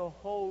like you a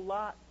whole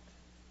lot,"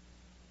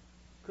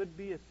 could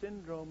be a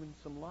syndrome in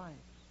some lives.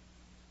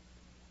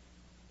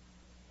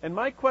 And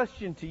my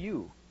question to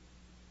you,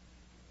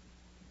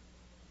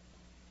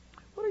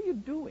 what are you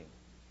doing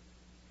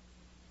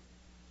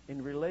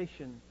in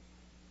relation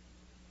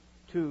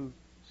to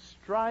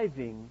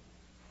striving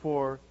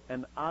for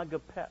an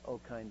agapeo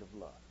kind of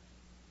love?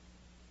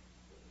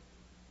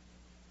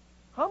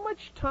 How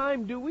much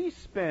time do we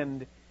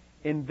spend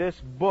in this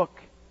book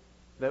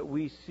that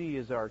we see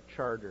as our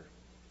charter,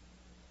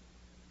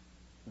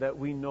 that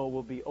we know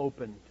will be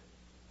opened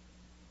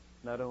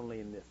not only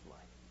in this life?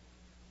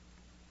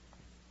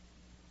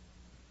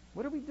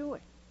 What are we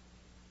doing?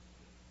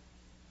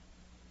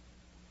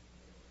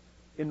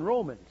 In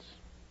Romans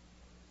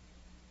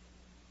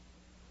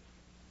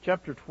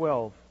chapter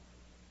 12,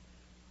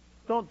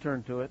 don't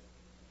turn to it.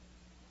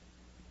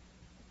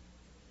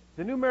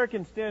 The New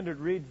American Standard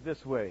reads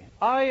this way: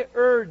 "I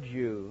urge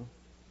you,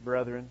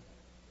 brethren,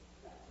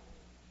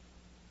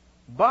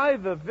 by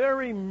the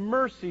very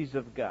mercies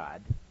of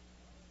God,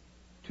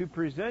 to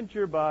present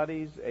your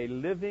bodies a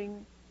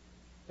living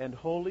and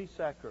holy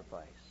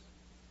sacrifice,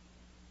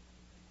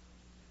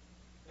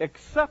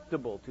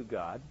 acceptable to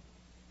God,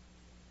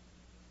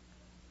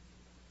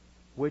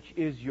 which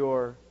is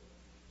your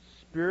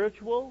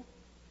spiritual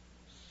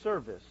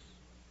service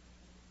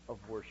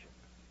of worship."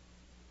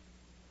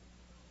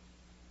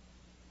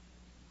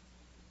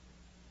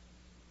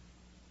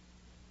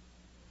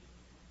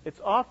 It's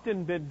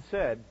often been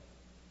said,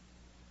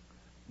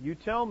 you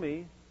tell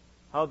me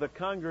how the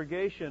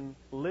congregation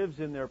lives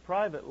in their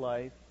private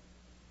life,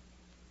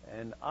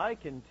 and I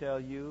can tell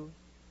you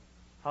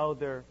how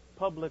their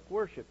public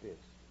worship is.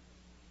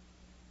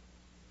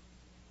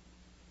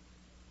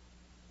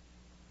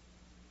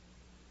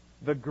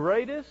 The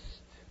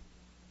greatest,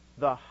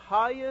 the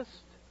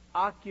highest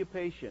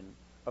occupation,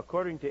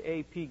 according to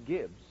A.P.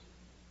 Gibbs,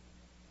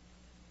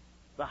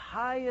 the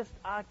highest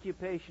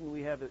occupation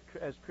we have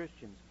as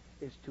Christians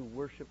is to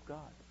worship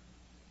God.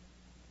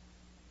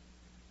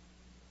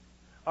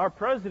 Our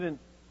president,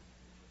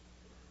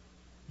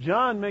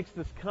 John, makes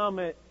this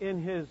comment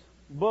in his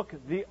book,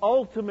 The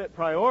Ultimate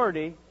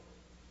Priority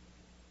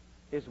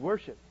is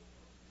Worship.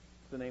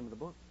 It's the name of the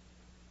book.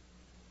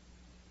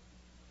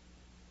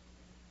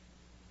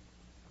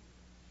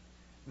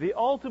 The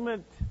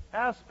ultimate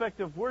aspect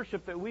of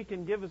worship that we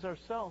can give is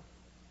ourselves.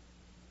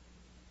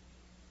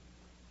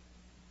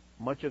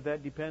 Much of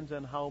that depends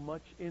on how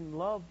much in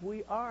love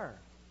we are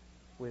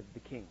with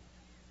the King.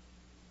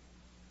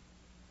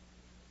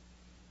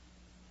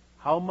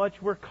 How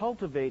much we're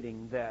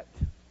cultivating that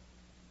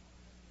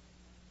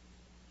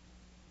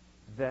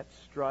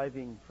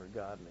striving for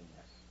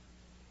godliness.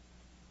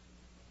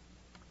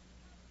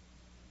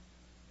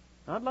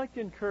 I'd like to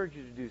encourage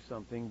you to do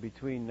something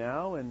between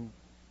now and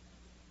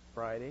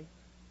Friday.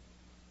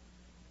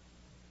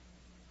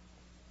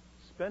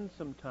 Spend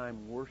some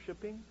time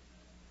worshiping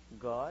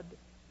God.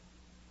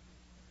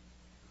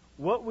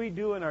 What we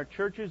do in our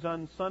churches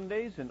on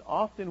Sundays, and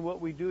often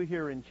what we do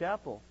here in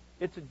chapel,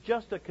 it's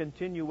just a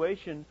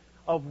continuation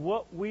of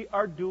what we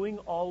are doing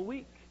all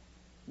week.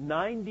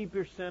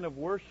 90% of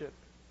worship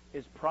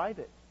is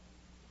private.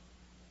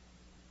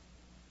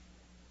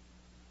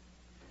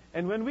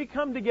 And when we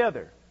come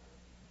together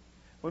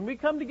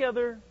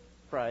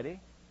Friday,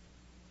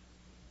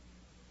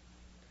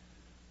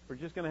 we're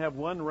just going to have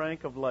one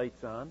rank of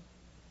lights on.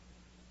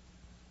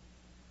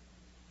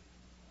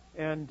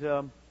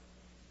 And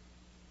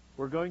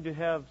we're going to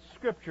have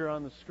Scripture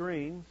on the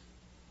screens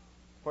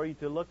for you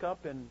to look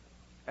up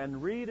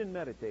and read and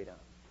meditate on.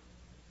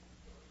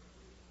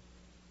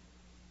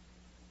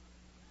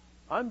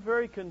 I'm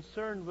very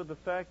concerned with the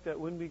fact that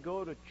when we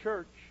go to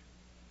church,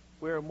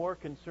 we are more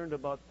concerned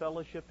about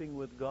fellowshipping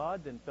with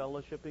God than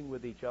fellowshipping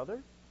with each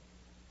other.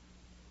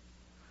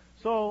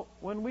 So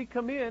when we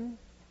come in,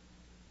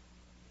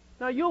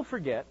 now you'll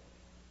forget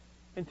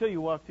until you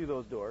walk through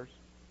those doors.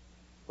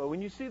 But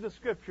when you see the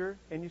Scripture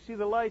and you see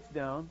the lights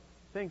down,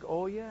 think,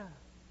 oh yeah.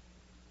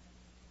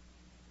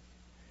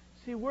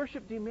 See,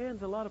 worship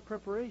demands a lot of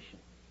preparation.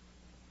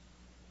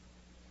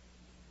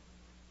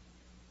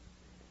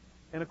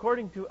 And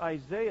according to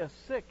Isaiah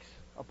 6,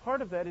 a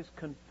part of that is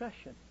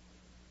confession.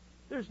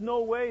 There's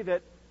no way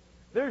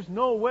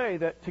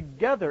that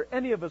together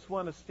any of us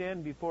want to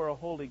stand before a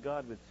holy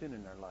God with sin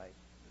in our lives.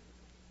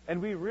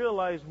 And we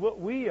realize what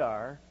we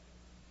are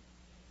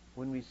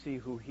when we see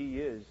who He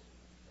is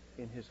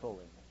in His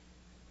holiness.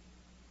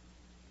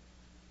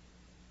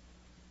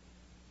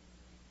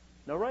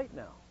 Now, right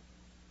now,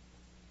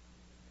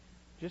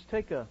 just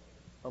take a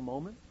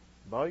moment,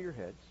 bow your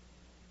heads.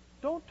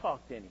 Don't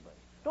talk to anybody.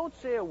 Don't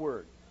say a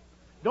word.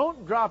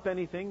 Don't drop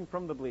anything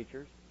from the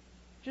bleachers.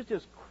 Just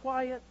as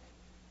quiet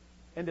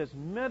and as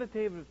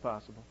meditative as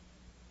possible.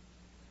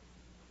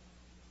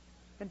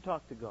 And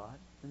talk to God.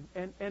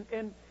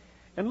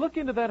 And look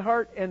into that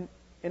heart and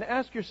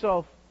ask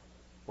yourself,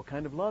 what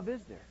kind of love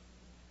is there?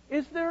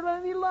 Is there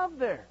any love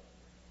there?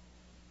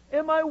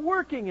 Am I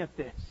working at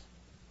this?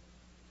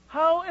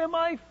 How am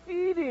I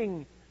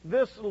feeding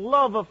this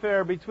love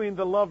affair between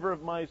the lover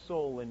of my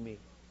soul and me?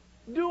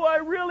 Do I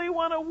really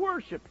want to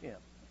worship Him?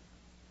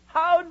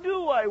 How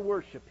do I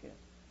worship Him?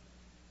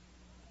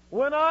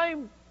 When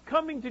I'm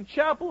coming to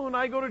chapel, when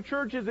I go to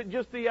church, is it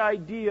just the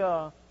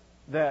idea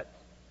that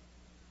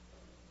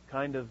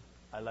kind of,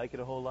 I like it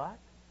a whole lot?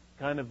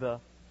 Kind of the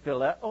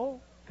phileo?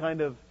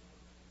 Kind of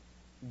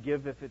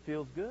give if it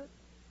feels good?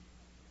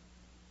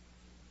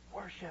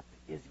 Worship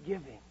is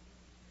giving.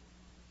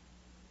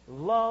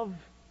 Love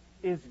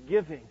is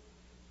giving.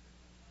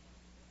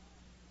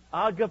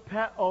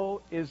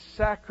 Agapeo is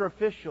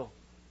sacrificial.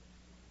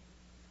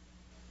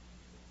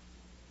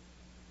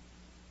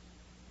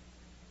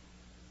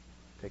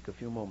 Take a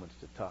few moments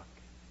to talk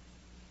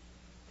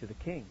to the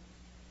King.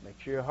 Make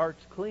sure your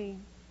heart's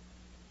clean.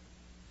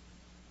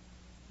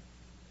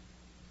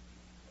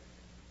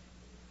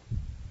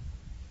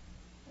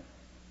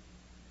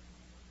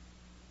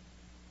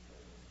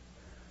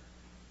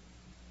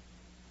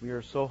 We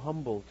are so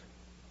humbled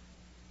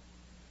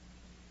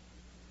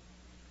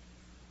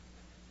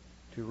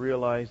to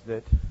realize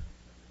that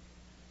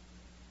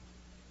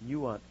You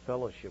want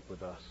fellowship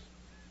with us.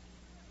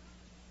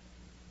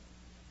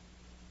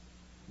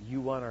 You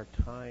want our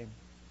time.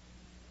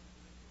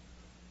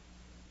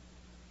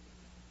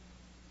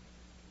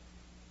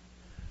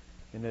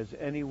 And as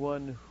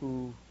anyone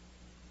who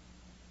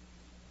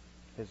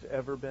has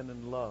ever been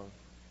in love,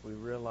 we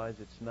realize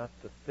it's not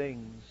the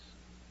things,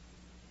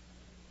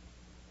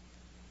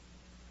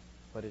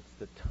 but it's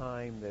the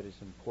time that is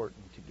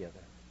important together.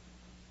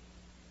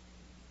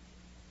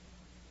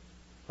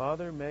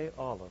 Father, may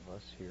all of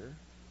us here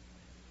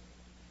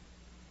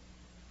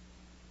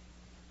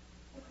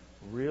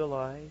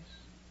realize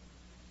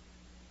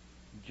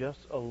just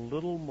a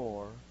little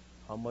more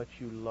how much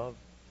You love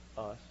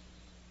us.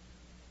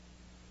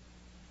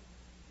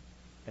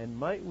 And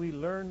might we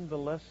learn the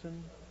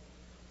lesson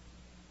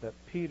that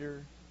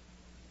Peter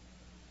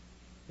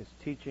is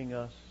teaching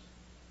us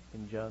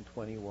in John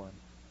 21.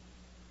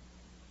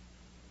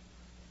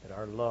 That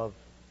our love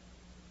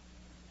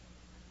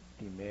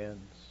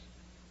demands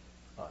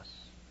us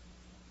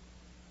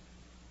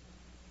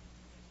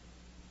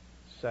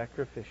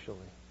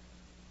sacrificially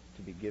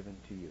to be given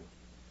to You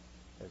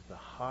as the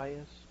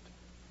highest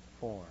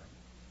form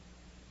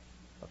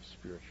of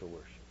spiritual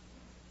worship.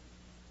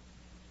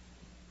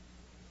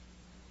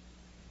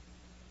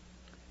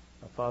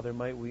 Now, Father,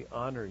 might we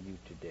honor You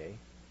today.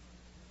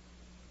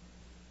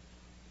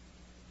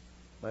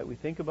 Might we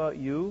think about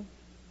You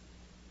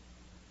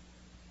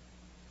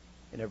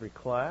in every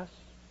class,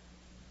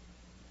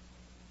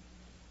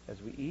 as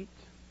we eat,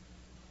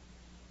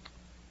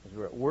 as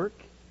we're at work.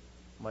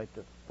 Might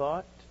the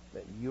thought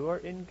that You are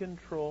in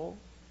control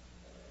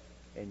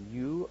and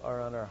You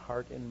are on our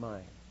heart and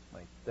mind,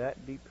 might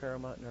that be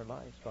paramount in our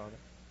lives, Father.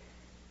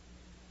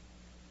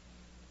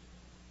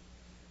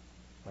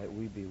 might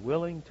we be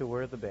willing to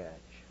wear the badge.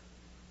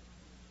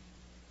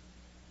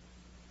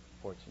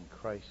 For it's in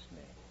Christ's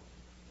name.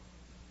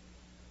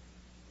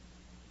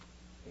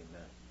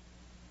 Amen.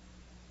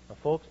 Now,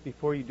 folks,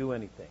 before you do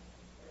anything,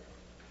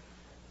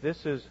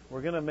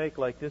 we're going to make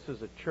like this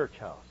is a church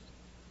house.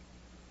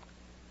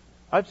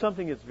 I have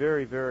something that's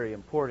very, very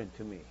important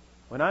to me.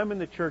 When I'm in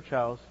the church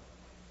house,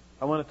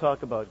 I want to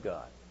talk about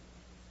God.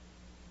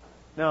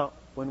 Now,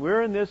 when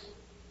we're in this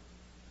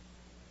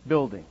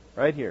building,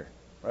 right here,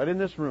 right in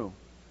this room,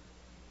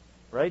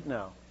 right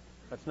now,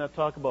 let's not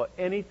talk about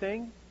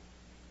anything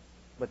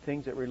but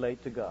things that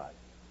relate to God.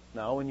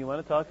 Now, when you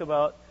want to talk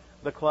about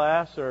the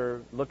class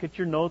or look at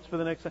your notes for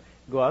the next time,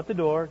 go out the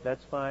door.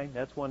 That's fine.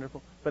 That's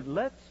wonderful. But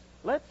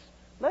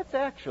let's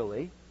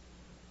actually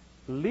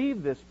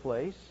leave this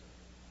place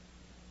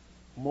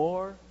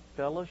more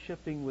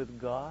fellowshipping with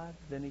God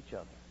than each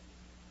other.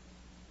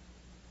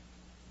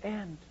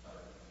 And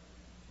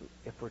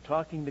if we're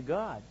talking to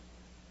God,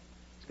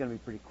 it's going to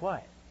be pretty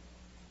quiet.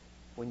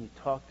 When you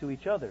talk to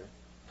each other,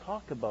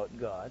 talk about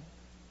God.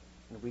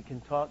 And we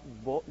can talk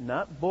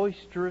not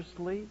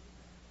boisterously,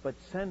 but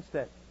sense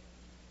that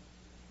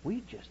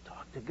we just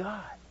talked to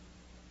God.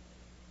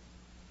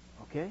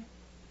 Okay?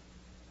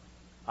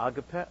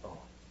 Agapeo,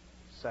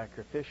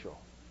 sacrificial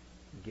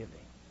giving.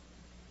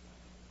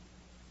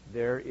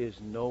 There is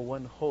no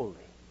one holy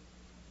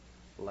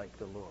like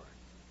the Lord.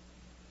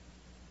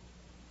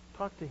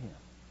 Talk to Him.